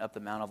 and he went up the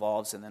Mount of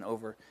Olives and then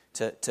over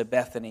to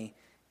Bethany.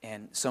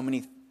 And so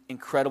many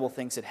incredible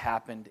things that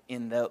happened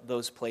in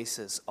those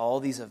places, all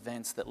these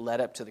events that led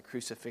up to the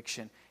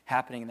crucifixion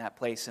happening in that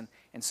place.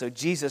 And so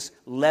Jesus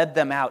led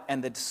them out,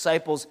 and the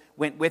disciples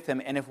went with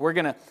him. And if we're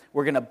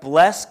gonna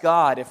bless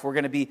God, if we're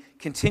gonna be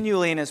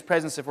continually in his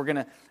presence, if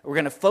we're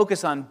gonna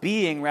focus on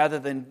being rather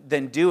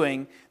than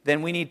doing,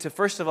 then we need to,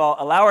 first of all,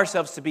 allow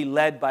ourselves to be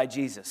led by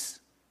Jesus,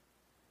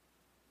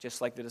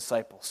 just like the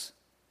disciples.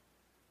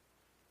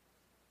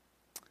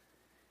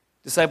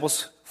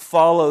 Disciples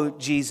follow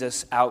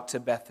Jesus out to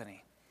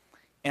Bethany.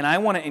 And I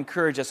want to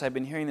encourage us, I've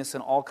been hearing this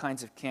in all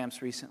kinds of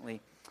camps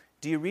recently.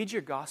 Do you read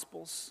your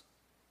Gospels?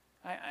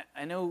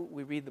 I know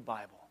we read the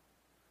Bible,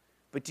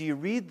 but do you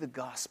read the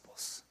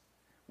Gospels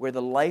where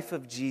the life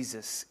of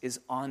Jesus is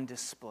on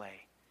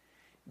display?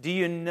 Do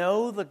you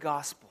know the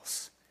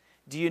Gospels?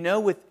 Do you know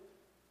with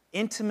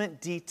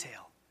intimate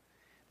detail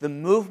the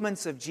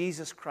movements of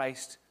Jesus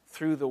Christ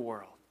through the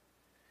world?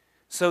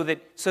 So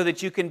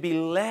that you can be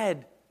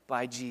led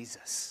by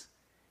Jesus.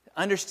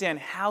 Understand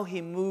how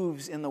he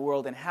moves in the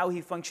world and how he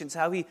functions,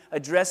 how he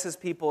addresses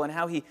people and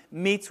how he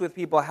meets with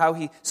people, how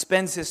he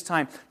spends his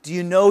time. Do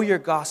you know your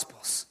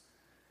Gospels?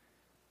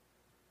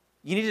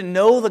 You need to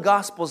know the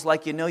Gospels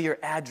like you know your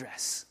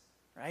address,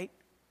 right?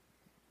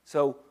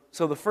 So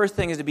the first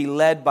thing is to be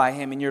led by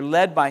him, and you're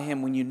led by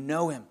him when you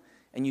know him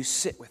and you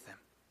sit with him.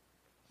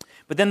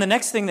 But then the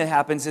next thing that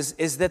happens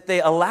is that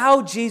they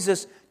allow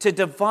Jesus to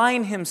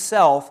define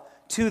himself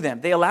to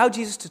them. They allow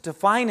Jesus to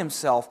define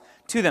himself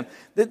to them.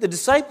 The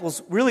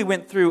disciples really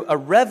went through a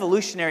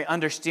revolutionary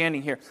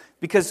understanding here,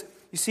 because,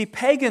 you see,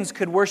 pagans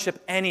could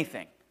worship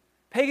anything.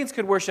 Pagans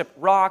could worship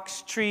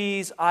rocks,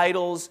 trees,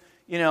 idols,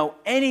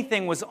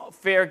 anything was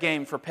fair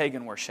game for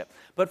pagan worship.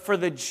 But for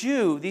the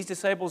Jew, these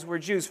disciples were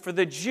Jews, for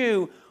the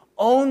Jew,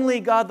 only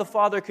God the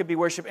Father could be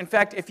worshipped. In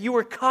fact, if you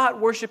were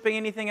caught worshiping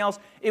anything else,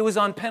 it was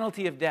on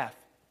penalty of death.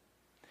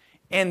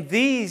 And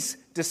these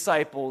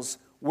disciples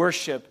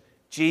worship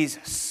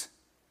Jesus.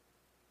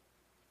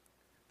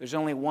 There's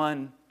only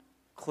one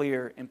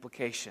clear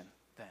implication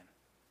then,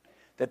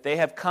 that they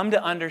have come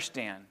to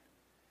understand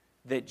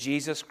that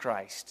Jesus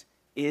Christ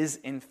is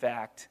in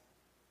fact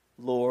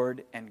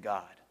Lord and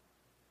God.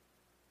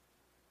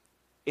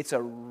 It's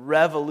a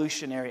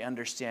revolutionary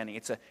understanding.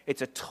 It's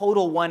a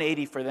total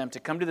 180 for them to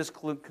come to this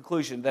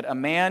conclusion that a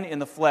man in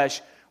the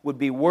flesh would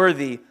be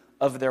worthy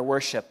of their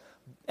worship.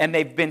 And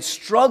they've been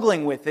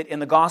struggling with it in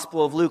the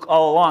Gospel of Luke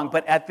all along,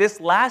 but at this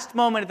last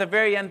moment at the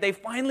very end, they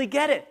finally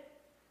get it.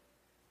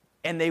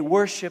 And they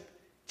worship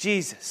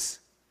Jesus.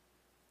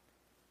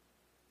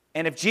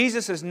 And if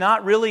Jesus is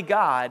not really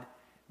God,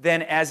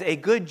 then as a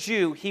good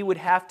Jew, he would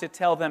have to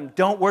tell them,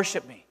 don't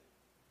worship me.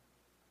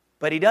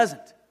 But he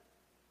doesn't.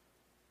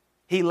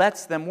 He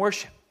lets them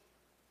worship.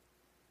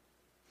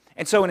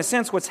 And so in a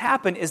sense, what's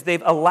happened is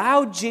they've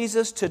allowed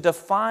Jesus to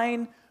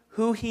define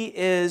who he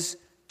is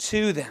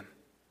to them.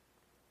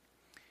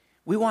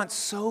 We want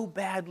so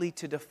badly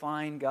to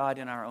define God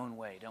in our own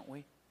way, don't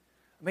we?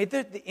 I mean,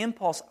 the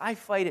impulse, I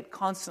fight it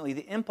constantly.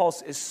 The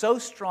impulse is so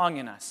strong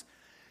in us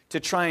to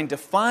try and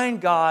define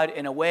God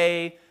in a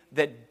way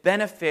that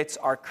benefits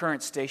our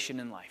current station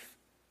in life,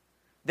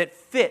 that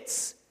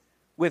fits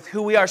with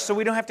who we are, so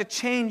we don't have to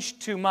change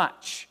too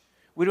much.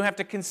 We don't have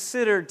to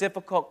consider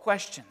difficult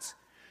questions.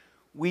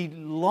 We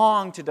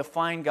long to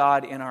define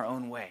God in our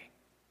own way.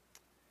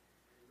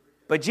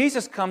 But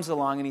Jesus comes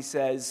along and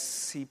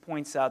he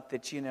points out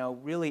that,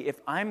 really,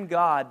 if I'm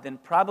God, then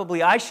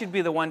probably I should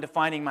be the one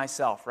defining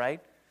myself, right?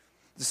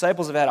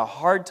 Disciples have had a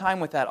hard time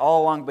with that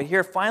all along, but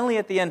here, finally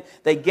at the end,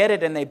 they get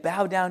it and they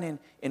bow down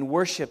in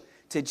worship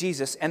to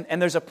Jesus.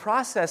 And there's a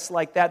process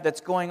like that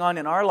that's going on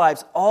in our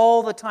lives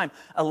all the time,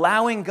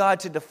 allowing God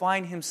to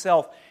define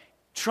himself,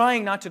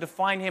 trying not to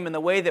define him in the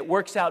way that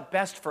works out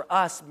best for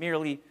us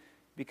merely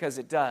because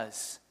it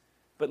does,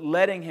 but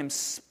letting him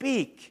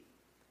speak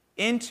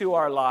into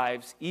our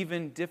lives,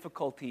 even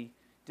difficultly,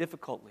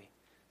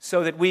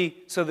 so that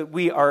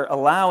we are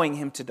allowing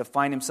him to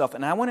define himself.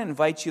 And I want to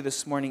invite you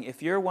this morning,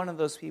 if you're one of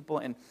those people,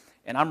 and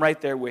I'm right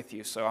there with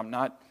you,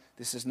 so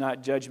this is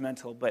not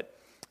judgmental, but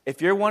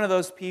if you're one of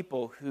those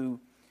people who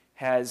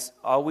has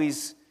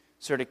always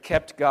sort of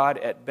kept God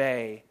at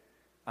bay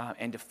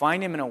and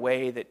defined him in a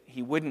way that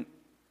he wouldn't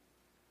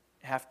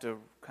have to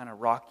kind of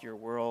rock your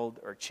world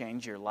or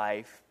change your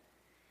life,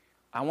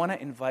 I want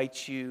to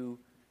invite you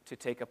to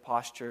take a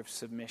posture of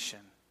submission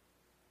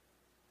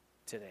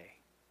today.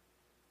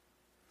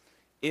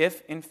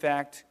 If, in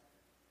fact,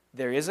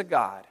 there is a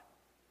God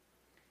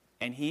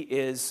and he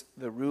is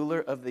the ruler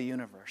of the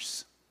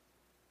universe,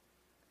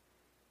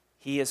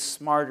 he is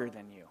smarter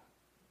than you.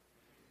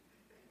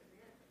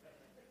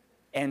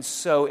 And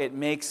so it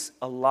makes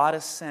a lot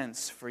of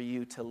sense for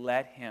you to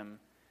let him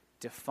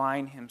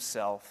define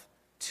himself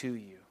to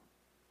you.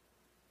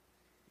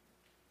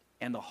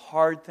 And the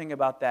hard thing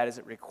about that is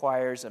it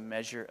requires a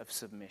measure of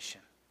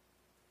submission.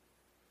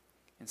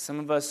 And some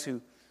of us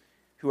who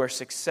are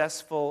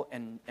successful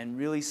and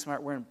really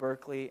smart, we're in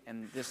Berkeley,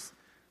 and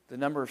the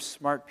number of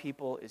smart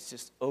people is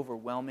just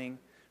overwhelming,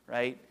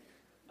 right?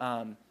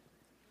 And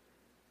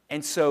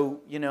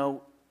so,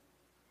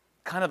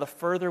 kind of the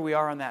further we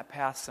are on that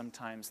path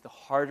sometimes, the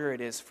harder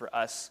it is for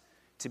us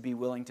to be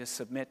willing to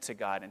submit to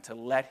God and to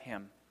let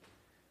Him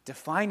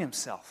define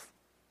Himself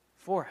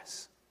for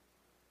us.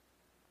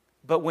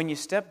 But when you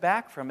step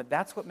back from it,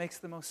 that's what makes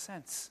the most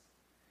sense.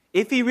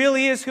 If He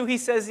really is who He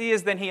says He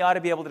is, then He ought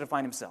to be able to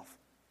define Himself.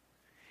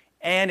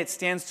 And it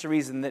stands to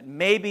reason that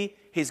maybe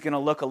He's going to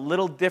look a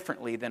little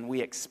differently than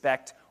we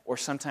expect or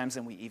sometimes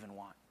than we even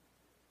want.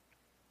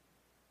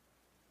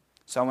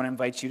 So I want to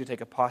invite you to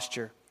take a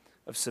posture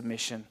of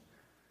submission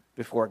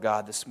before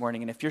God this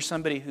morning. And if you're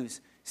somebody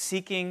who's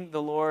seeking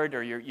the Lord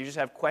or you just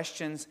have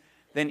questions,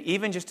 then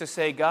even just to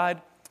say,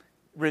 God,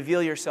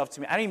 reveal yourself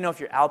to me. I don't even know if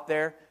you're out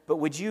there, but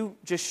would you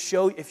just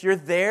show, if you're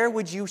there,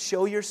 would you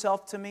show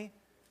yourself to me?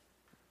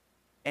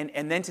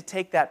 And then to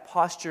take that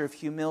posture of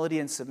humility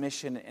and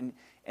submission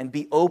and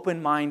be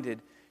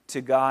open-minded to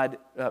God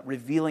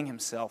revealing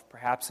Himself,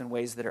 perhaps in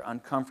ways that are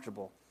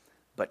uncomfortable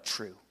but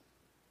true.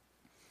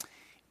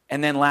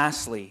 And then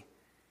lastly,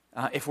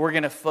 if we're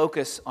going to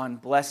focus on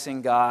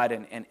blessing God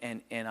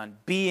and on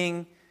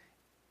being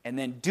and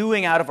then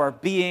doing out of our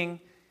being,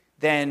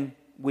 then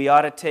we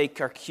ought to take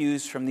our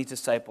cues from these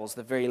disciples.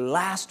 The very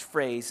last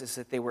phrase is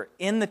that they were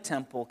in the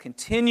temple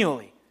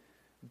continually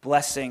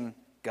blessing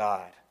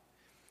God.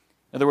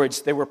 In other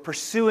words, they were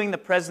pursuing the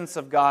presence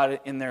of God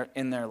in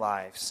their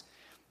lives.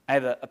 I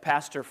have a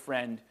pastor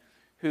friend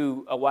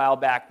who a while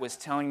back was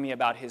telling me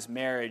about his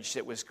marriage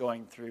that was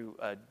going through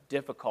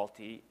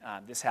difficulty.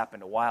 This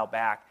happened a while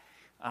back,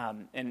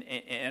 and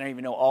I don't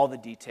even know all the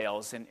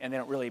details, and they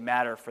don't really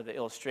matter for the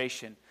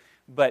illustration.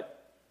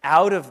 But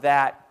out of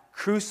that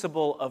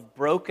crucible of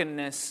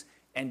brokenness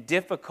and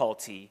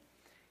difficulty,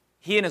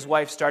 he and his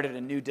wife started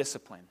a new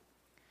discipline.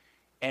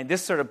 And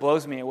this sort of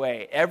blows me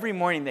away. Every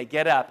morning they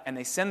get up and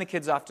they send the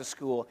kids off to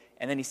school,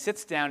 and then he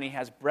sits down and he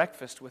has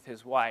breakfast with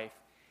his wife,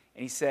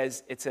 and he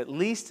says it's at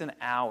least an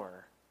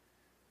hour,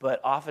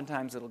 but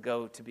oftentimes it'll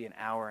go to be an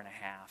hour and a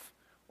half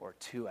or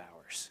 2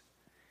 hours.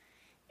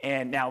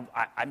 And now,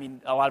 I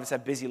mean, a lot of us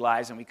have busy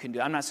lives and we couldn't do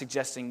it. I'm not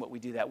suggesting what we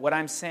do that. What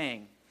I'm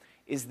saying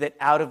is that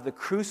out of the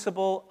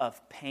crucible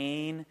of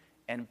pain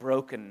and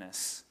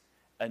brokenness,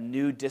 a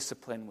new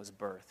discipline was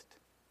birthed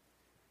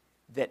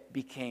that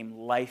became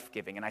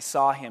life-giving. And I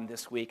saw him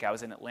this week. I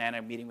was in Atlanta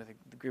meeting with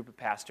a group of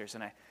pastors,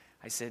 and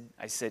I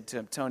said to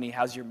him, Tony,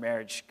 how's your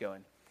marriage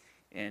going?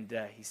 And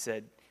I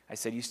said,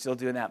 you still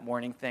doing that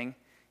morning thing?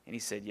 And he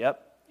said,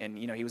 yep. And,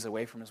 he was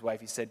away from his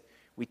wife. He said,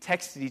 we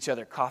texted each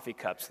other coffee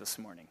cups this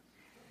morning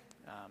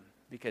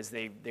because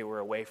they were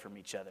away from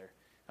each other.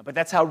 But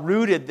that's how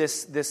rooted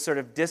this sort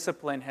of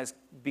discipline has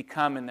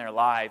become in their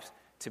lives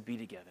to be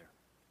together.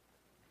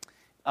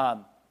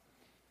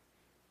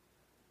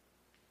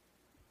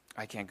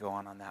 I can't go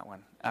on that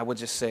one. I will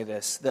just say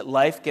this, that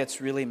life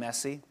gets really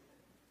messy,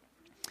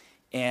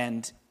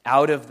 and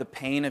out of the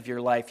pain of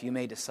your life, you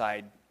may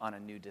decide on a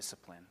new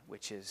discipline,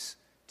 which is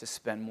to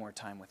spend more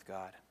time with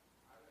God.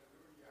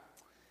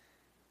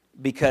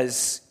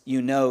 Because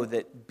you know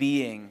that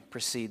being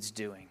precedes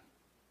doing.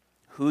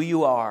 Who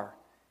you are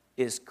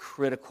is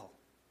critical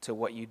to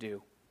what you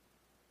do.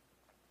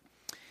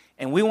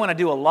 And we want to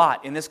do a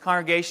lot in this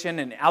congregation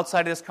and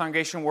outside of this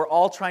congregation. We're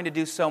all trying to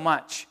do so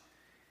much.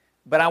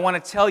 But I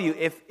want to tell you,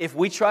 if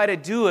we try to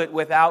do it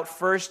without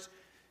first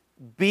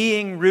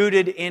being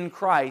rooted in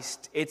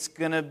Christ, it's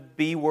going to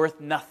be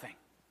worth nothing.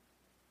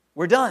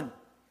 We're done.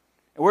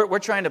 We're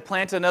trying to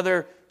plant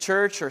another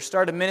church or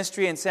start a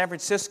ministry in San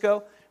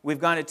Francisco. We've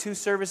gone to 2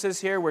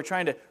 services here. We're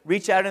trying to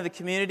reach out into the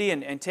community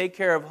and take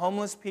care of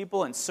homeless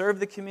people and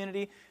serve the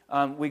community.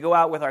 We go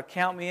out with our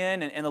Count Me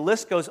In, and the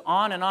list goes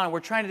on and on.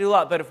 We're trying to do a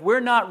lot. But if we're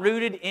not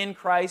rooted in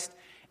Christ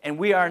and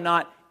we are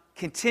not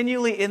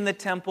continually in the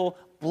temple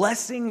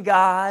blessing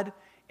God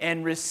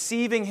and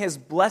receiving His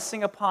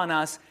blessing upon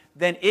us,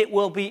 then it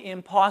will be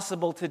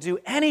impossible to do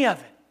any of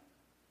it.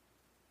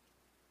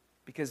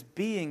 Because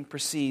being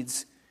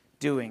precedes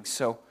doing.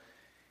 So,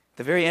 at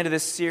the very end of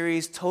this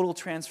series, total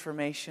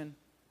transformation.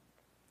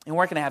 And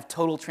we're not going to have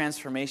total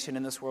transformation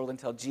in this world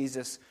until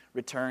Jesus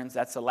returns.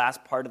 That's the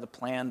last part of the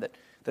plan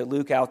that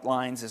Luke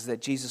outlines, is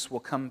that Jesus will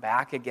come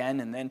back again,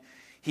 and then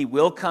He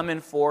will come in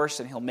force,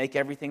 and He'll make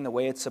everything the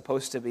way it's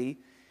supposed to be.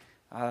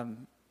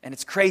 And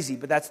it's crazy,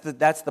 but that's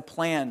the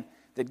plan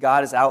that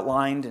God has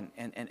outlined,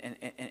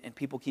 and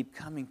people keep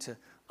coming to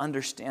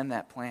understand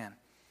that plan.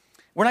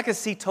 We're not going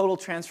to see total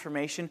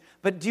transformation,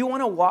 but do you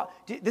want to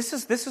walk? This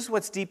is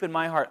what's deep in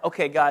my heart.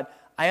 Okay, God,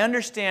 I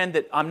understand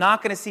that I'm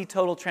not going to see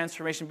total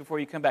transformation before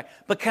you come back,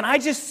 but can I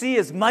just see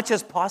as much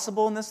as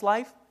possible in this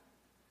life?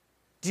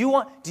 Do you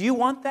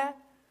want that?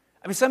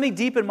 I mean, something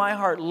deep in my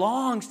heart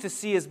longs to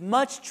see as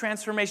much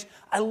transformation.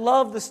 I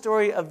love the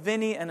story of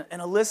Vinny and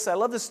Alyssa. I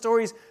love the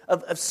stories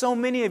of so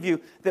many of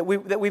you that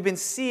we've been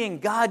seeing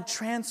God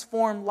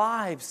transform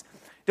lives.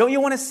 Don't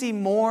you want to see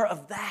more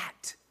of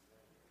that?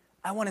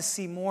 I want to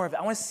see more of it.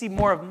 I want to see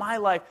more of my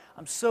life.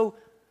 I'm so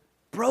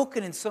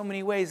broken in so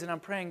many ways, and I'm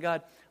praying,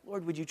 God,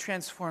 Lord, would you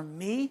transform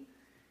me?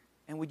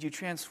 And would you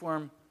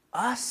transform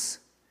us?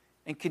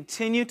 And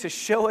continue to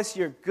show us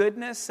your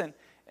goodness and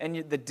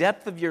the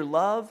depth of your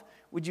love?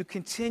 Would you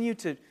continue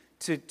to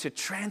to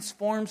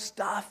transform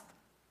stuff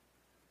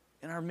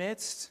in our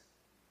midst?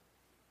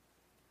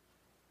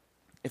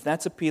 If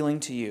that's appealing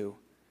to you,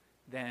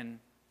 then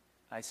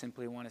I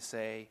simply want to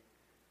say,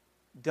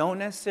 don't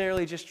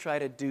necessarily just try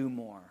to do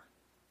more.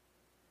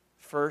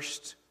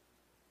 First,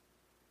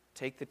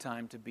 take the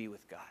time to be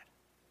with God.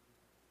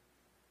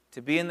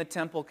 To be in the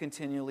temple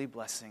continually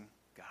blessing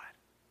God.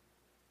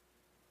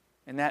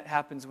 And that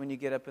happens when you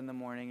get up in the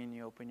morning and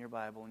you open your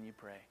Bible and you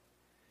pray. It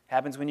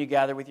happens when you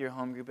gather with your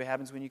home group. It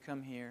happens when you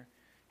come here.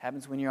 It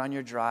happens when you're on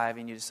your drive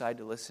and you decide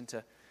to listen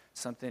to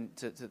something,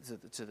 to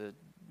the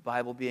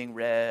Bible being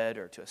read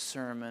or to a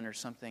sermon or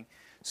something,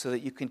 so that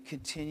you can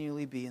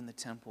continually be in the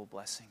temple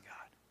blessing God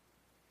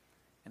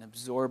and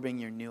absorbing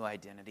your new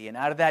identity. And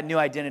out of that new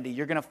identity,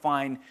 you're going to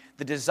find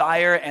the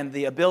desire and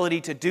the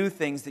ability to do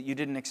things that you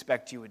didn't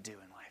expect you would do in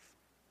life.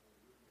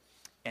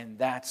 And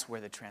that's where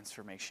the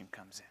transformation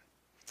comes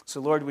in.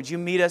 So Lord, would you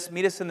meet us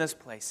in this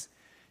place.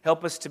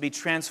 Help us to be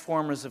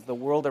transformers of the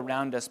world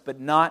around us, but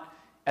not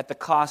at the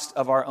cost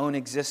of our own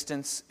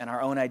existence and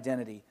our own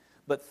identity,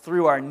 but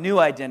through our new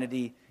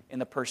identity in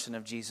the person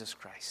of Jesus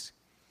Christ.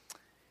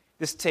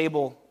 This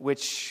table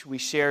which we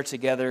share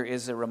together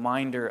is a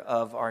reminder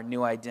of our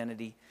new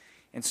identity.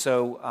 And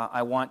so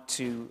I want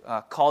to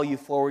call you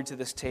forward to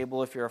this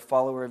table if you're a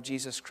follower of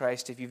Jesus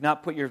Christ. If you've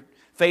not put your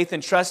faith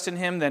and trust in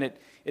Him, then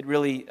it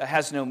really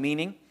has no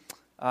meaning.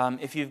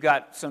 If you've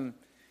got some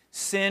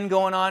sin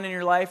going on in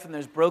your life and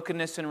there's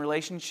brokenness in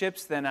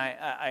relationships, then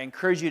I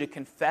encourage you to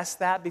confess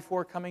that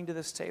before coming to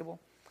this table.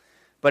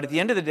 But at the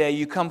end of the day,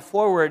 you come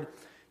forward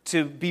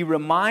to be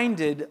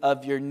reminded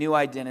of your new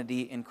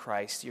identity in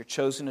Christ, your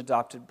chosen,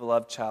 adopted,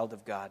 beloved child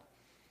of God.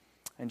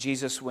 And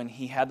Jesus, when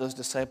He had those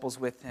disciples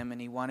with Him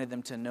and He wanted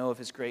them to know of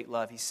His great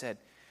love, He said,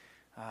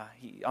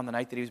 on the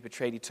night that He was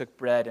betrayed, He took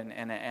bread,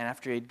 and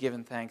after He had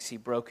given thanks, He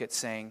broke it,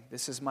 saying,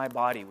 "This is my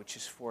body, which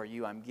is for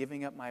you. I'm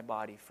giving up my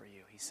body for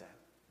you," He said.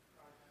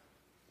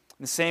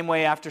 In the same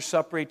way, after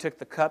supper, He took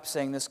the cup,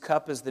 saying, "This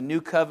cup is the new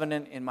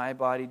covenant in my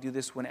body. Do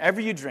this whenever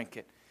you drink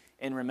it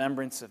in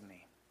remembrance of me."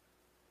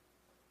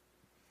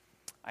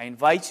 I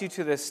invite you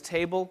to this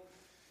table.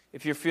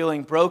 If you're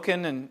feeling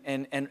broken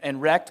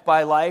and wrecked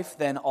by life,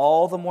 then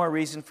all the more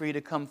reason for you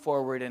to come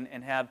forward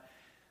and have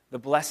the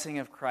blessing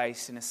of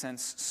Christ, in a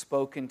sense,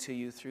 spoken to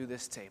you through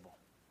this table.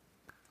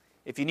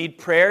 If you need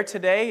prayer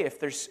today, if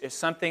there's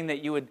something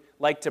that you would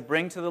like to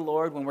bring to the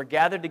Lord, when we're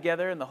gathered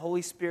together and the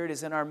Holy Spirit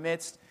is in our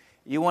midst,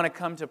 you want to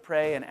come to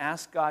pray and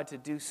ask God to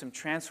do some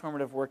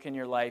transformative work in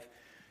your life,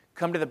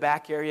 come to the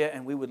back area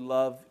and we would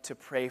love to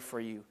pray for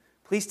you.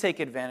 Please take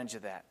advantage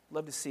of that.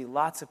 Love to see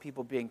lots of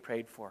people being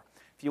prayed for.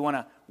 If you want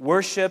to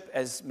worship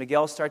as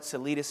Miguel starts to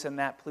lead us in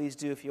that, please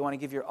do. If you want to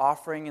give your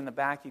offering in the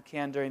back, you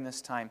can during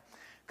this time.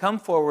 Come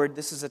forward.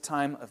 This is a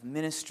time of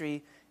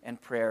ministry and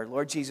prayer.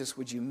 Lord Jesus,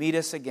 would you meet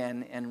us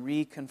again and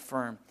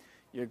reconfirm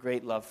your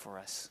great love for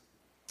us?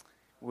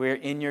 We're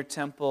in your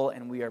temple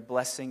and we are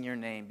blessing your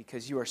name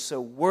because you are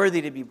so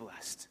worthy to be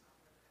blessed.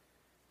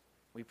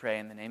 We pray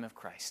in the name of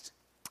Christ.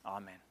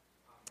 Amen.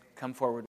 Come forward.